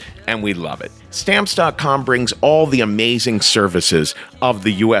years, and we love it. Stamps.com brings all the amazing services of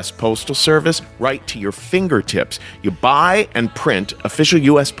the U.S. Postal Service right to your fingertips. You buy and print official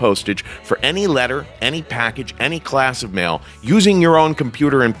U.S. postage for any letter, any package, any class of mail using your own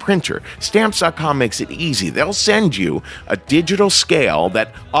computer and printer. Stamps.com makes it easy. They'll send you a digital scale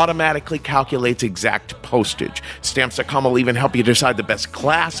that automatically calculates exact postage. Stamps.com will even help you decide the best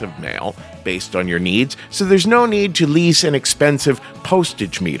class of mail based on your needs, so there's no need to lease an expensive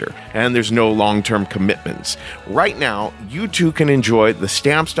postage meter, and there's no long-term commitments. Right now, you too can enjoy the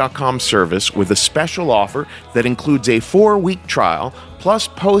Stamps.com service with a special offer that includes a 4-week trial, plus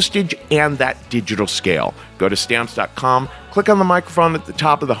postage and that digital scale. Go to Stamps.com, click on the microphone at the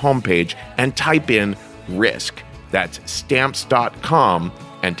top of the homepage, and type in RISK. That's Stamps.com,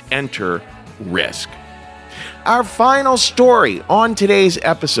 and enter RISK. Our final story on today's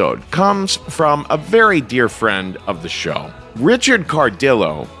episode comes from a very dear friend of the show. Richard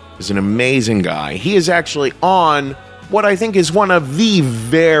Cardillo is an amazing guy. He is actually on what I think is one of the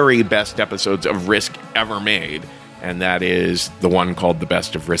very best episodes of Risk ever made, and that is the one called The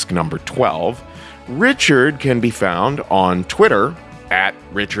Best of Risk number 12. Richard can be found on Twitter at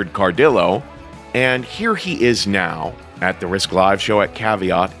Richard Cardillo, and here he is now at the Risk Live show at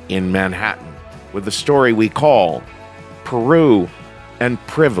Caveat in Manhattan with the story we call Peru and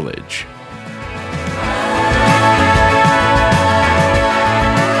Privilege.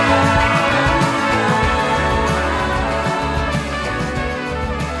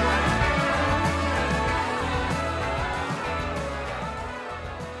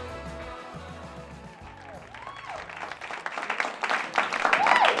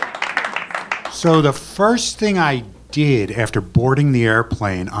 So the first thing I did after boarding the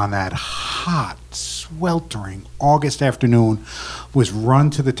airplane on that hot, sweltering August afternoon was run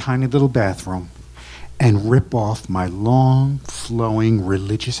to the tiny little bathroom and rip off my long, flowing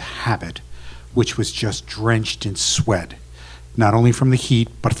religious habit, which was just drenched in sweat, not only from the heat,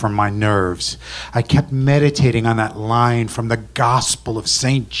 but from my nerves. I kept meditating on that line from the Gospel of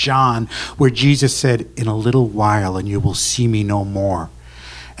St. John, where Jesus said, "In a little while, and you will see me no more.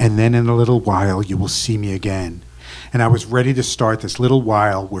 And then in a little while, you will see me again." And I was ready to start this little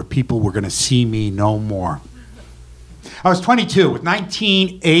while where people were going to see me no more. I was 22, with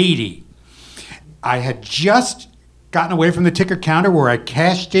 1980. I had just gotten away from the ticket counter where I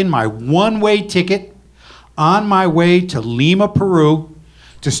cashed in my one-way ticket on my way to Lima, Peru,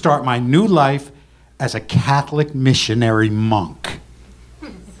 to start my new life as a Catholic missionary monk.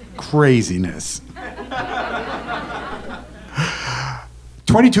 Craziness.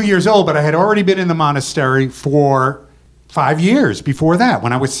 22 years old, but I had already been in the monastery for 5 years before that,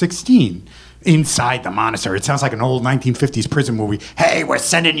 when I was 16. Inside the monastery. It sounds like an old 1950s prison movie. Hey, we're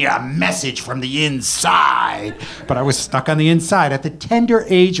sending you a message from the inside. But I was stuck on the inside. At the tender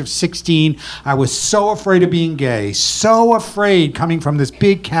age of 16, I was so afraid of being gay, so afraid coming from this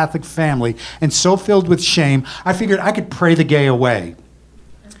big Catholic family, and so filled with shame, I figured I could pray the gay away.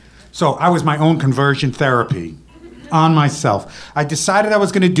 So I was my own conversion therapy on myself. I decided I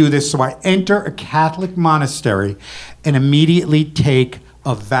was going to do this, so I enter a Catholic monastery and immediately take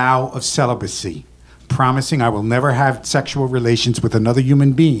a vow of celibacy, promising I will never have sexual relations with another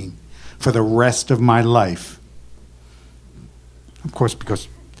human being for the rest of my life. Of course, because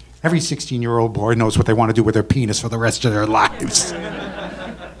every 16-year-old boy knows what they want to do with their penis for the rest of their lives.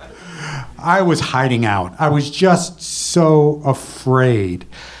 I was hiding out. I was just so afraid.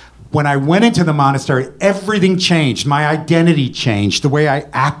 When I went into the monastery, everything changed. My identity changed. The way I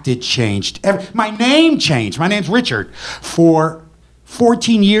acted changed. My name changed. My name's Richard. For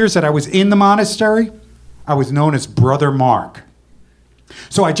 14 years that I was in the monastery, I was known as Brother Mark.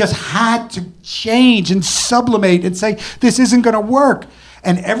 So I just had to change and sublimate and say, this isn't going to work.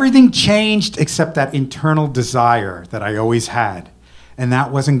 And everything changed except that internal desire that I always had. And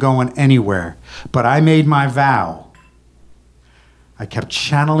that wasn't going anywhere. But I made my vow. I kept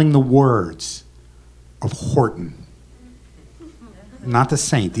channeling the words of Horton. Not the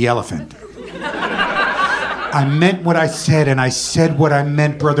saint, the elephant. I meant what I said, and I said what I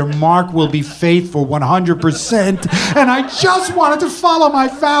meant. Brother Mark will be faithful 100%. And I just wanted to follow my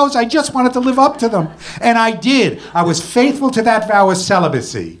vows. I just wanted to live up to them. And I did. I was faithful to that vow of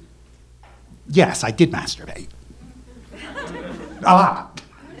celibacy. Yes, I did masturbate. A lot.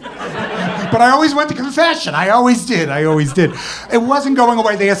 But I always went to confession. I always did. It wasn't going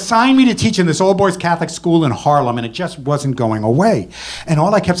away. They assigned me to teach in this all-boys Catholic school in Harlem, and it just wasn't going away. And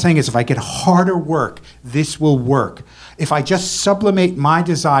all I kept saying is, if I get harder work, this will work. If I just sublimate my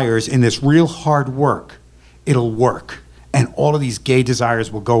desires in this real hard work, it'll work. And all of these gay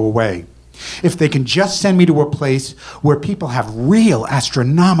desires will go away. If they can just send me to a place where people have real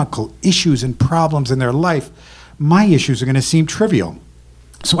astronomical issues and problems in their life, my issues are going to seem trivial.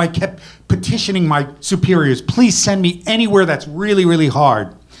 So I kept petitioning my superiors, please send me anywhere that's really, really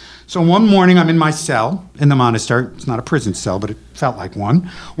hard. So one morning I'm in my cell in the monastery. It's not a prison cell, but it felt like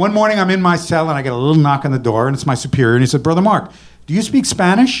one. One morning I'm in my cell and I get a little knock on the door, and it's my superior, and he said, Brother Mark, do you speak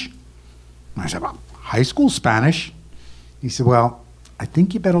Spanish? And I said, well, high school Spanish. He said, well, I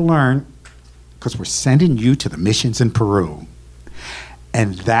think you better learn, because we're sending you to the missions in Peru.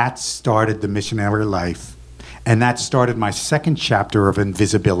 And that started the missionary life. And that started my second chapter of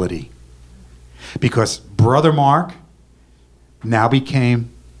invisibility. Because Brother Mark now became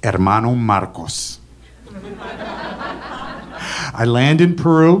Hermano Marcos. I land in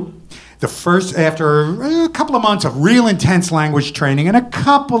Peru. After a couple of months of real intense language training and a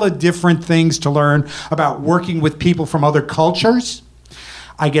couple of different things to learn about working with people from other cultures,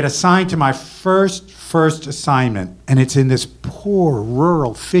 I get assigned to my first assignment, and it's in this poor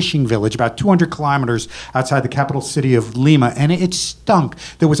rural fishing village about 200 kilometers outside the capital city of Lima, and it stunk.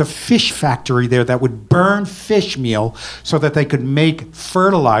 There was a fish factory there that would burn fish meal so that they could make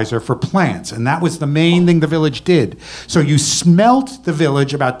fertilizer for plants, and that was the main thing the village did. So you smelt the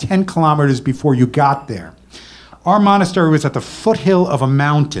village about 10 kilometers before you got there. Our monastery was at the foothill of a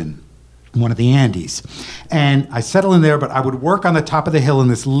mountain, one of the Andes. And I settled in there, but I would work on the top of the hill in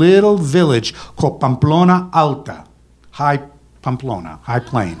this little village called Pamplona Alta, High Pamplona, High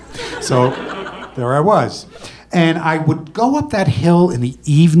Plain. So there I was. And I would go up that hill in the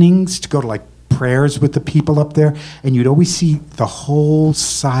evenings to go to like prayers with the people up there, and you'd always see the whole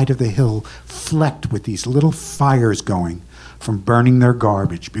side of the hill flecked with these little fires going from burning their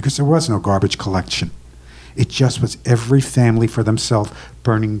garbage, because there was no garbage collection. It just was every family for themselves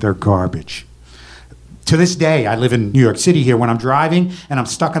burning their garbage. To this day, I live in New York City here. When I'm driving and I'm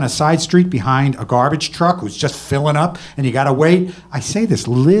stuck on a side street behind a garbage truck who's just filling up and you gotta wait, I say this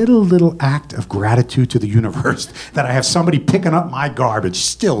little act of gratitude to the universe that I have somebody picking up my garbage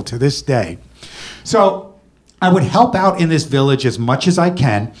still to this day. So I would help out in this village as much as I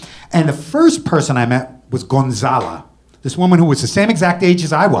can. And the first person I met was Gonzala, this woman who was the same exact age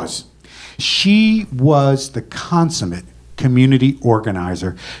as I was. She was the consummate community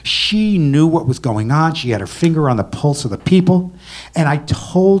organizer. She knew what was going on. She had her finger on the pulse of the people. And I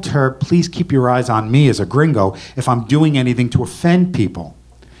told her, please keep your eyes on me as a gringo if I'm doing anything to offend people.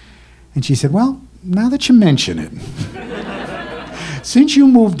 And she said, well, now that you mention it, since you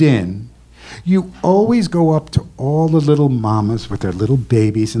moved in, you always go up to all the little mamas with their little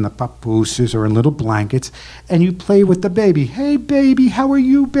babies in the papooses or in little blankets, and you play with the baby. Hey, baby, how are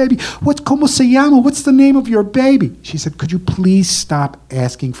you, baby? Como se llama? What's the name of your baby? She said, could you please stop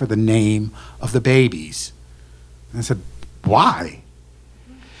asking for the name of the babies? And I said, why?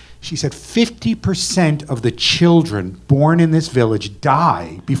 She said, 50% of the children born in this village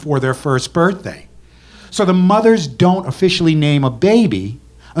die before their first birthday. So the mothers don't officially name a baby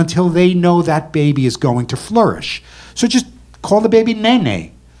until they know that baby is going to flourish. So just call the baby Nene.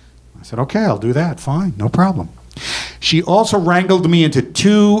 I said, okay, I'll do that. Fine, no problem. She also wrangled me into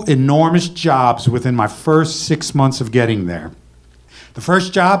 2 enormous jobs within my first 6 months of getting there. The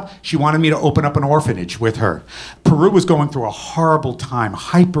first job, she wanted me to open up an orphanage with her. Peru was going through a horrible time,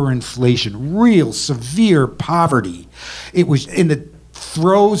 hyperinflation, real severe poverty. It was in the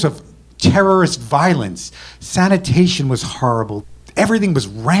throes of terrorist violence. Sanitation was horrible. Everything was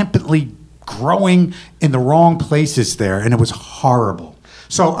rampantly growing in the wrong places there, and it was horrible.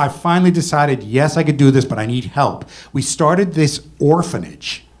 So I finally decided, yes, I could do this, but I need help. We started this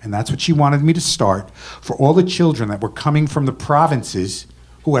orphanage, and that's what she wanted me to start, for all the children that were coming from the provinces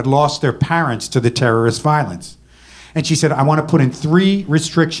who had lost their parents to the terrorist violence. And she said, I want to put in 3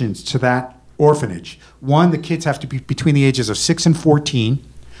 restrictions to that orphanage. 1, the kids have to be between the ages of 6 and 14.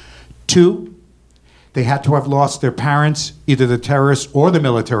 2, they had to have lost their parents, either the terrorists or the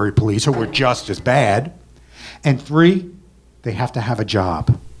military police, who were just as bad. And 3, they have to have a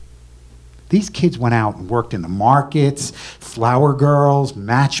job. These kids went out and worked in the markets, flower girls,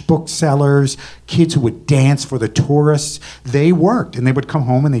 matchbook sellers, kids who would dance for the tourists. They worked, and they would come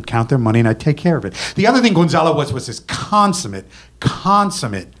home and they'd count their money, and I'd take care of it. The other thing Gonzalo was this consummate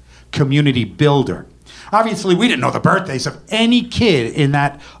community builder. Obviously, we didn't know the birthdays of any kid in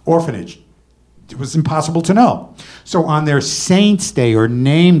that orphanage. It was impossible to know. So on their Saints' Day or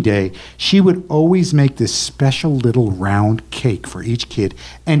name day, she would always make this special little round cake for each kid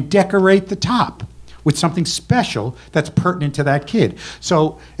and decorate the top with something special that's pertinent to that kid.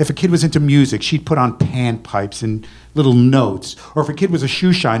 So if a kid was into music, she'd put on panpipes and little notes. Or if a kid was a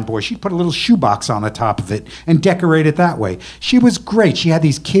shoe shine boy, she'd put a little shoebox on the top of it and decorate it that way. She was great. She had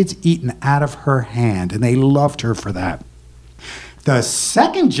these kids eaten out of her hand, and they loved her for that. The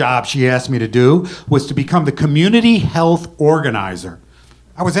second job she asked me to do was to become the community health organizer.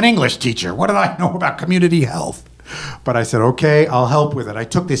 I was an English teacher. What did I know about community health? But I said, okay, I'll help with it. I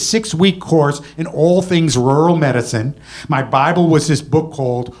took this 6-week course in all things rural medicine. My Bible was this book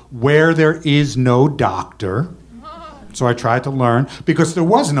called Where There Is No Doctor. So I tried to learn, because there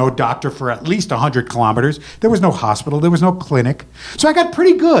was no doctor for at least 100 kilometers. There was no hospital. There was no clinic. So I got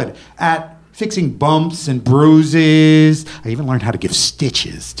pretty good at fixing bumps and bruises. I even learned how to give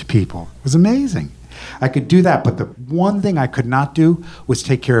stitches to people. It was amazing. I could do that, but the one thing I could not do was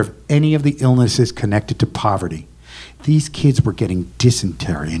take care of any of the illnesses connected to poverty. These kids were getting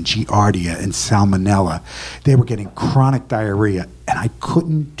dysentery and giardia and salmonella. They were getting chronic diarrhea, and I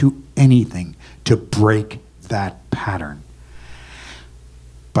couldn't do anything to break that pattern.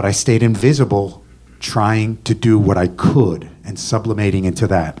 But I stayed invisible, trying to do what I could and sublimating into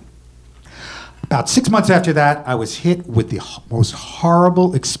that. About 6 months after that, I was hit with the most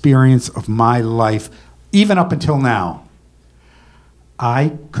horrible experience of my life, even up until now.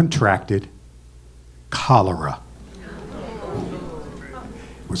 I contracted cholera.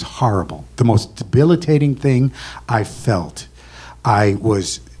 It was horrible. The most debilitating thing I felt. I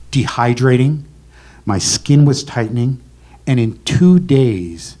was dehydrating, my skin was tightening, and in 2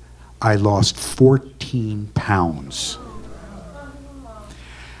 days, I lost 14 pounds.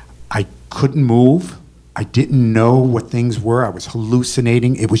 I couldn't move. I didn't know what things were. I was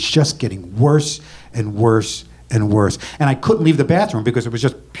hallucinating. It was just getting worse and worse and worse. And I couldn't leave the bathroom because it was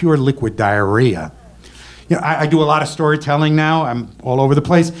just pure liquid diarrhea. You know, I do a lot of storytelling now. I'm all over the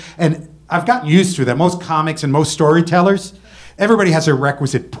place. And I've gotten used to that. Most comics and most storytellers, Everybody has a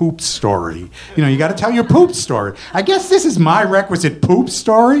requisite poop story. You know, you got to tell your poop story. I guess this is my requisite poop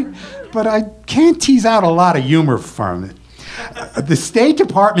story, but I can't tease out a lot of humor from it. The State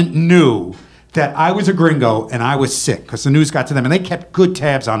Department knew that I was a gringo and I was sick because the news got to them, and they kept good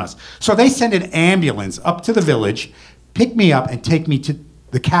tabs on us. So they sent an ambulance up to the village, pick me up, and take me to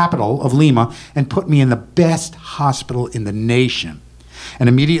the capital of Lima and put me in the best hospital in the nation. And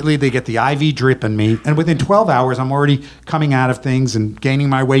immediately they get the IV drip in me, and within 12 hours I'm already coming out of things and gaining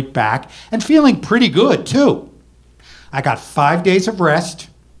my weight back and feeling pretty good too. I got 5 days of rest,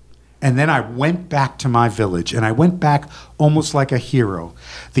 and then I went back to my village, and I went back almost like a hero.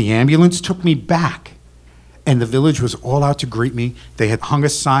 The ambulance took me back, and the village was all out to greet me. They had hung a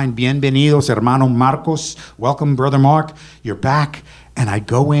sign, "Bienvenidos, hermano Marcos," welcome, brother Mark, you're back. And I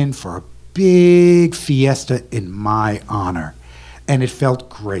go in for a big fiesta in my honor. And it felt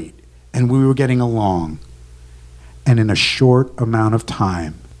great, and we were getting along. And in a short amount of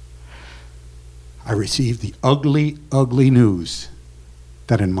time, I received the ugly, ugly news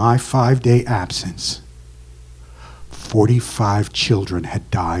that in my 5-day absence, 45 children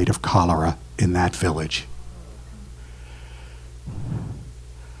had died of cholera in that village.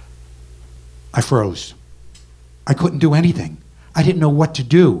 I froze. I couldn't do anything. I didn't know what to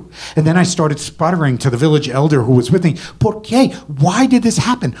do. And then I started sputtering to the village elder who was with me. ¿Por qué? Why did this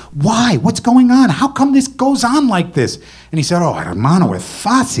happen? Why? What's going on? How come this goes on like this? And he said, "Oh, hermano, es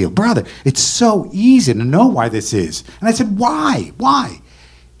fácil, brother. It's so easy to know why this is." And I said, "Why? Why?"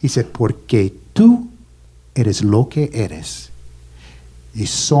 He said, "Porque tú eres lo que eres. Y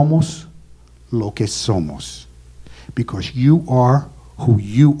somos lo que somos. Because you are who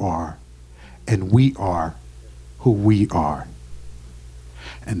you are, and we are who we are."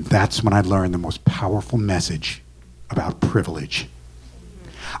 And that's when I learned the most powerful message about privilege.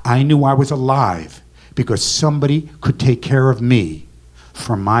 I knew I was alive because somebody could take care of me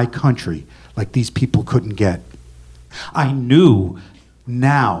from my country like these people couldn't get. I knew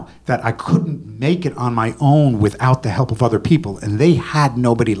now that I couldn't make it on my own without the help of other people, and they had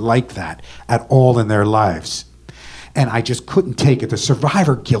nobody like that at all in their lives. And I just couldn't take it. The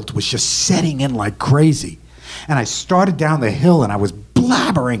survivor guilt was just setting in like crazy. And I started down the hill, and I was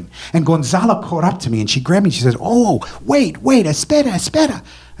blabbering. And Gonzala caught up to me, and she grabbed me, and she said, "Oh, wait, espera, espera."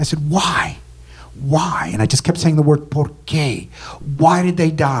 I said, "Why? Why?" And I just kept saying the word "por qué?" Why did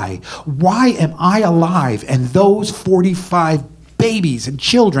they die? Why am I alive and those 45 babies and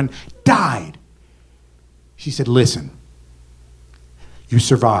children died? She said, "Listen, you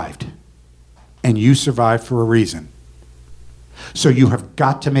survived, and you survived for a reason. So you have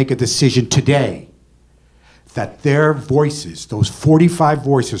got to make a decision today that their voices, those 45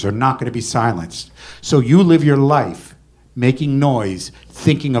 voices, are not going to be silenced. So you live your life making noise,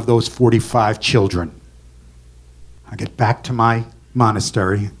 thinking of those 45 children." I get back to my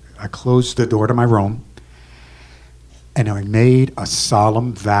monastery. I closed the door to my room, and I made a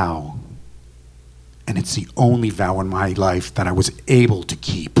solemn vow. And it's the only vow in my life that I was able to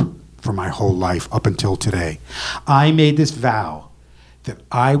keep for my whole life up until today. I made this vow that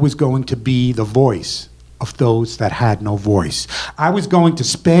I was going to be the voice of those that had no voice. I was going to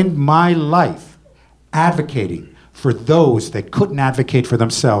spend my life advocating for those that couldn't advocate for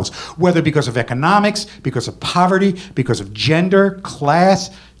themselves, whether because of economics, because of poverty, because of gender,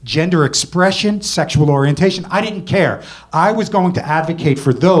 class, gender expression, sexual orientation. I didn't care. I was going to advocate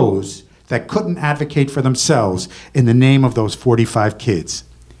for those that couldn't advocate for themselves in the name of those 45 kids.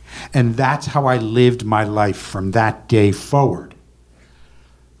 And that's how I lived my life from that day forward.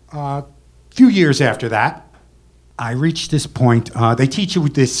 Few years after that, I reached this point. They teach you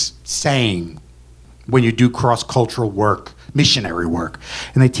this saying when you do cross-cultural work, missionary work.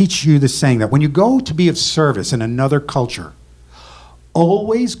 And they teach you this saying that when you go to be of service in another culture,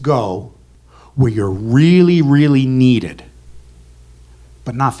 always go where you're really, really needed,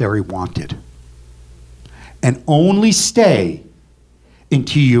 but not very wanted. And only stay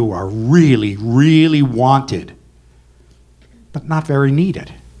until you are really, really wanted, but not very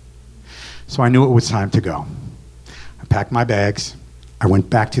needed. So I knew it was time to go. I packed my bags. I went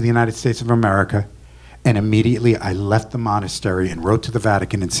back to the United States of America, and immediately I left the monastery and wrote to the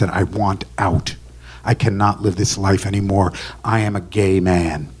Vatican and said, "I want out. I cannot live this life anymore. I am a gay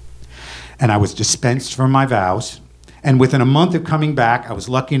man." And I was dispensed from my vows. And within a month of coming back, I was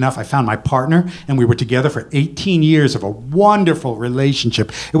lucky enough, I found my partner, and we were together for 18 years of a wonderful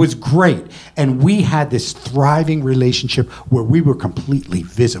relationship. It was great. And we had this thriving relationship where we were completely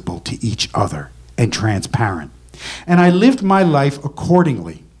visible to each other and transparent. And I lived my life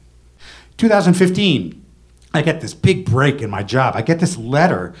accordingly. 2015, I get this big break in my job. I get this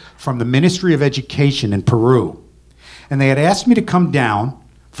letter from the Ministry of Education in Peru. And they had asked me to come down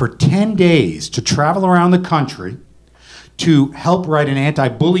for 10 days to travel around the country to help write an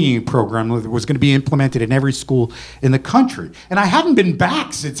anti-bullying program that was going to be implemented in every school in the country. And I hadn't been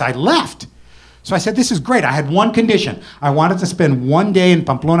back since I left. So I said, this is great. I had one condition. I wanted to spend one day in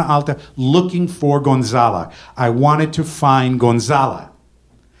Pamplona Alta looking for Gonzala. I wanted to find Gonzala.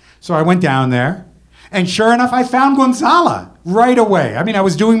 So I went down there, and sure enough, I found Gonzala right away. I mean, I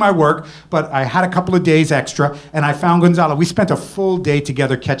was doing my work, but I had a couple of days extra, and I found Gonzala. We spent a full day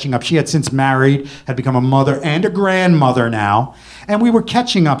together catching up. She had since married, had become a mother and a grandmother now, and we were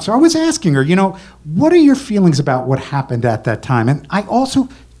catching up. So I was asking her, what are your feelings about what happened at that time? And I also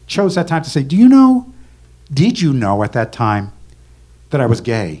chose that time to say, did you know at that time that I was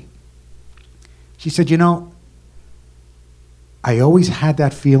gay? She said, I always had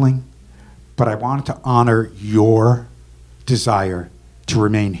that feeling, but I wanted to honor your desire to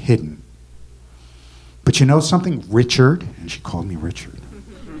remain hidden. But you know something, Richard? And she called me Richard.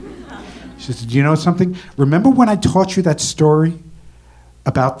 She said, do you know something? Remember when I taught you that story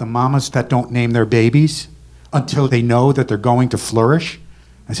about the mamas that don't name their babies until they know that they're going to flourish?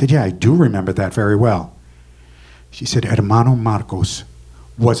 I said, yeah, I do remember that very well. She said, Hermano Marcos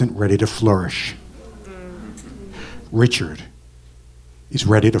wasn't ready to flourish. Richard is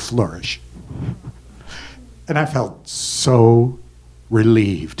ready to flourish. And I felt so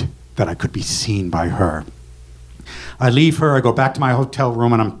relieved that I could be seen by her. I leave her, I go back to my hotel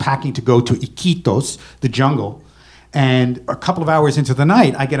room, and I'm packing to go to Iquitos, the jungle. And a couple of hours into the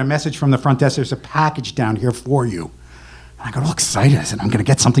night, I get a message from the front desk, there's a package down here for you. And I got all excited. I said, I'm going to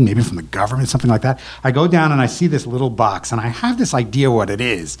get something maybe from the government, something like that. I go down and I see this little box, and I have this idea what it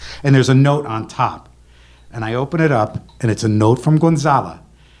is. And there's a note on top. And I open it up, and it's a note from Gonzala.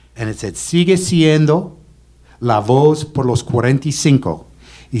 And it said, sigue siendo la voz por los 45.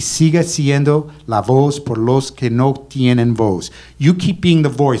 Y sigue siendo la voz por los que no tienen voz. You keep being the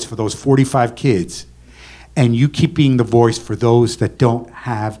voice for those 45 kids. And you keep being the voice for those that don't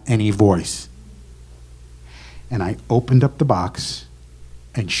have any voice. And I opened up the box,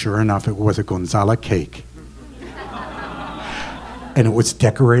 and sure enough, it was a Gonzala cake. And it was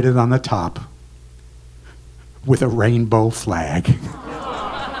decorated on the top with a rainbow flag.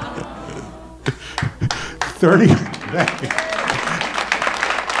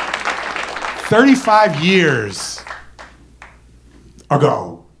 35 years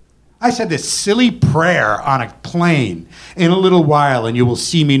ago, I said this silly prayer on a plane. In a little while, and you will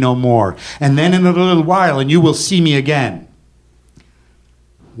see me no more. And then in a little while, and you will see me again.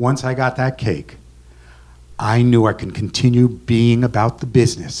 Once I got that cake, I knew I could continue being about the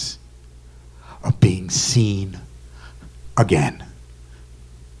business of being seen again.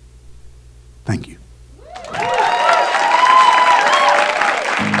 Thank you.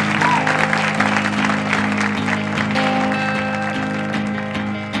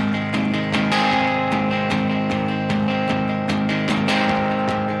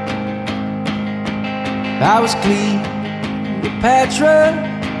 I was clean with Petra.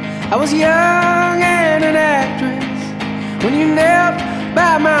 I was young and an actress when you knelt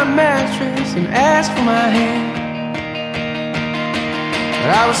by my mattress and asked for my hand.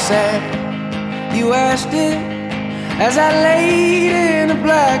 But I was sad you asked it as I laid in a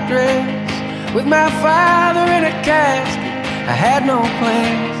black dress with my father in a casket. I had no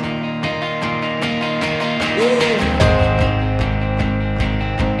plans. Yeah.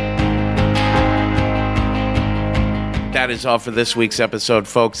 That is all for this week's episode,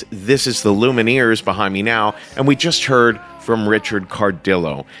 folks. This is the Lumineers behind me now, and we just heard from Richard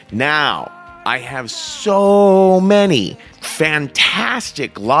Cardillo. Now, I have so many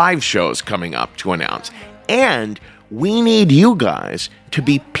fantastic live shows coming up to announce, and we need you guys to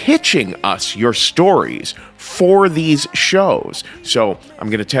be pitching us your stories for these shows. So I'm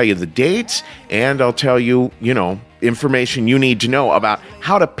going to tell you the dates, and I'll tell you, information you need to know about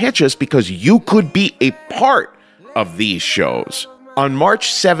how to pitch us, because you could be a part of these shows. On March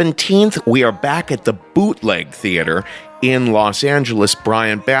 17th, we are back at the Bootleg Theater in Los Angeles.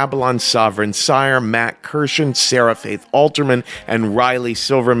 Brian Babylon, Sovereign Sire, Matt Kirshen, Sarah Faith Alterman, and Riley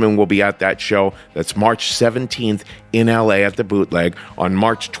Silverman will be at that show. That's March 17th in LA at the Bootleg. On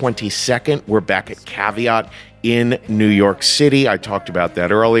March 22nd, we're back at Caveat in New York City. I talked about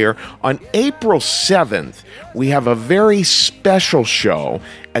that earlier. On April 7th, we have a very special show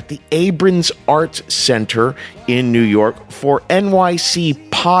at the Abrams Arts Center in New York for NYC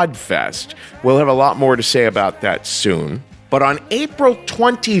Podfest. We'll have a lot more to say about that soon. But on April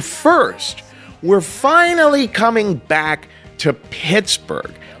 21st, we're finally coming back to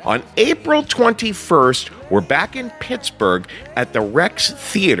Pittsburgh. On April 21st, we're back in Pittsburgh at the Rex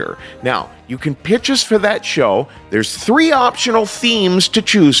Theater. Now, you can pitch us for that show. There's 3 optional themes to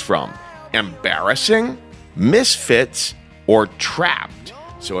choose from: embarrassing, misfits, or trapped.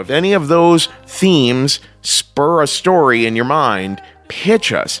 So if any of those themes spur a story in your mind,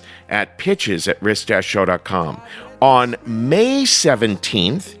 pitch us at pitches@risk-show.com. On May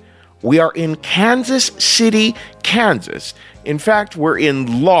 17th, we are in Kansas City, Kansas. In fact, we're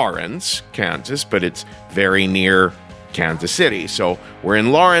in Lawrence, Kansas, but it's very near Kansas City. So we're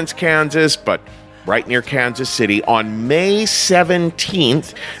in Lawrence, Kansas, but right near Kansas City. On May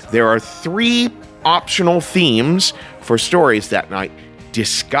 17th, there are 3 optional themes for stories that night: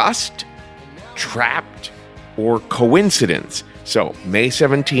 disgust, trapped, or coincidence. So May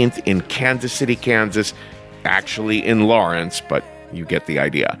 17th in Kansas City, Kansas, actually in Lawrence, but you get the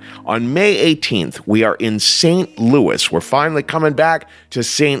idea. On May 18th, we are in St. Louis. We're finally coming back to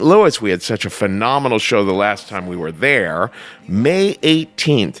St. Louis. We had such a phenomenal show the last time we were there. May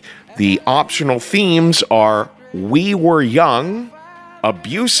 18th, the optional themes are We Were Young,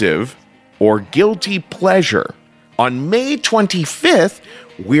 Abusive, or Guilty Pleasure. On May 25th,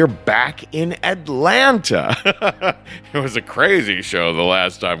 we're back in Atlanta. It was a crazy show the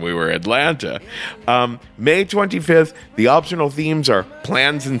last time we were in Atlanta. May 25th, the optional themes are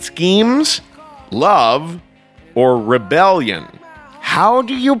plans and schemes, love, or rebellion. How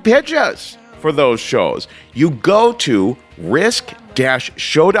do you pitch us for those shows? You go to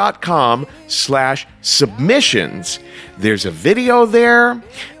risk-show.com/submissions. There's a video there.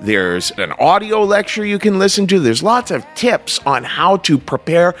 There's an audio lecture you can listen to. There's lots of tips on how to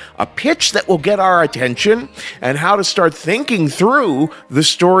prepare a pitch that will get our attention and how to start thinking through the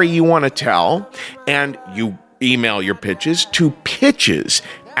story you want to tell. And you email your pitches to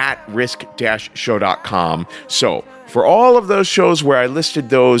pitches@risk-show.com. So for all of those shows where I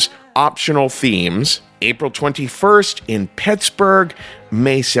listed those optional themes, April 21st in Pittsburgh,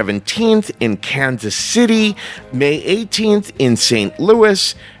 May 17th in Kansas City, May 18th in St.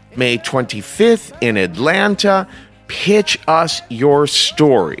 Louis, May 25th in Atlanta. Pitch us your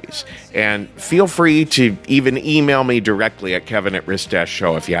stories. And feel free to even email me directly at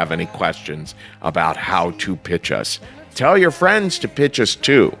kevin@risk-show if you have any questions about how to pitch us. Tell your friends to pitch us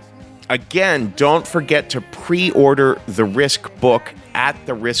too. Again, don't forget to pre-order the Risk book at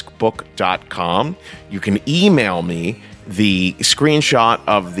theriskbook.com. You can email me the screenshot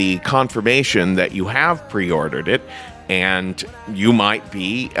of the confirmation that you have pre-ordered it, and you might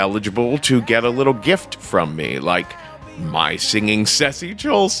be eligible to get a little gift from me, like my singing Ceci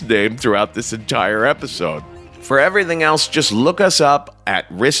Joel's name throughout this entire episode. For everything else, just look us up at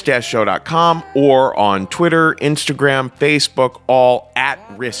risk-show.com or on Twitter, Instagram, Facebook, all at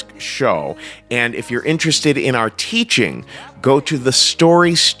Risk Show. And if you're interested in our teaching, go to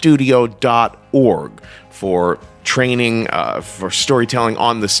thestorystudio.org for training for storytelling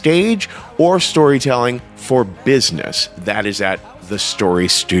on the stage or storytelling for business. That is at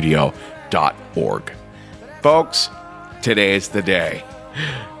thestorystudio.org. Folks, today is the day.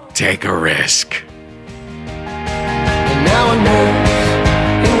 Take a risk. Now a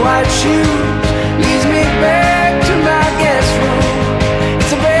nurse in white shoes leads me back to my guest room.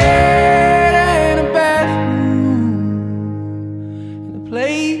 It's a bed and a bathroom and a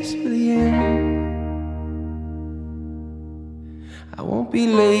place for the end. I won't be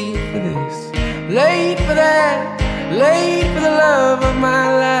late for this, late for that, late for the love of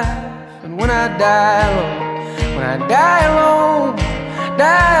my life. And when I die alone,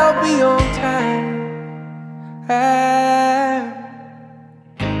 I'll be on time.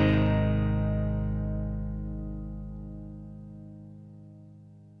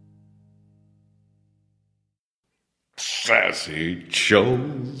 Sassy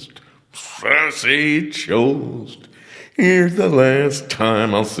Jost, Sassy Jost. Here's the last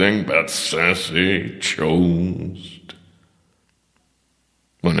time I'll sing about Sassy Jost.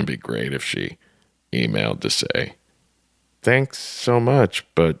 Wouldn't it be great if she emailed to say, thanks so much,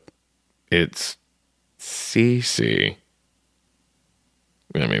 but it's Cece.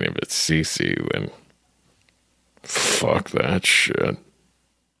 I mean, if it's Cece, then fuck that shit.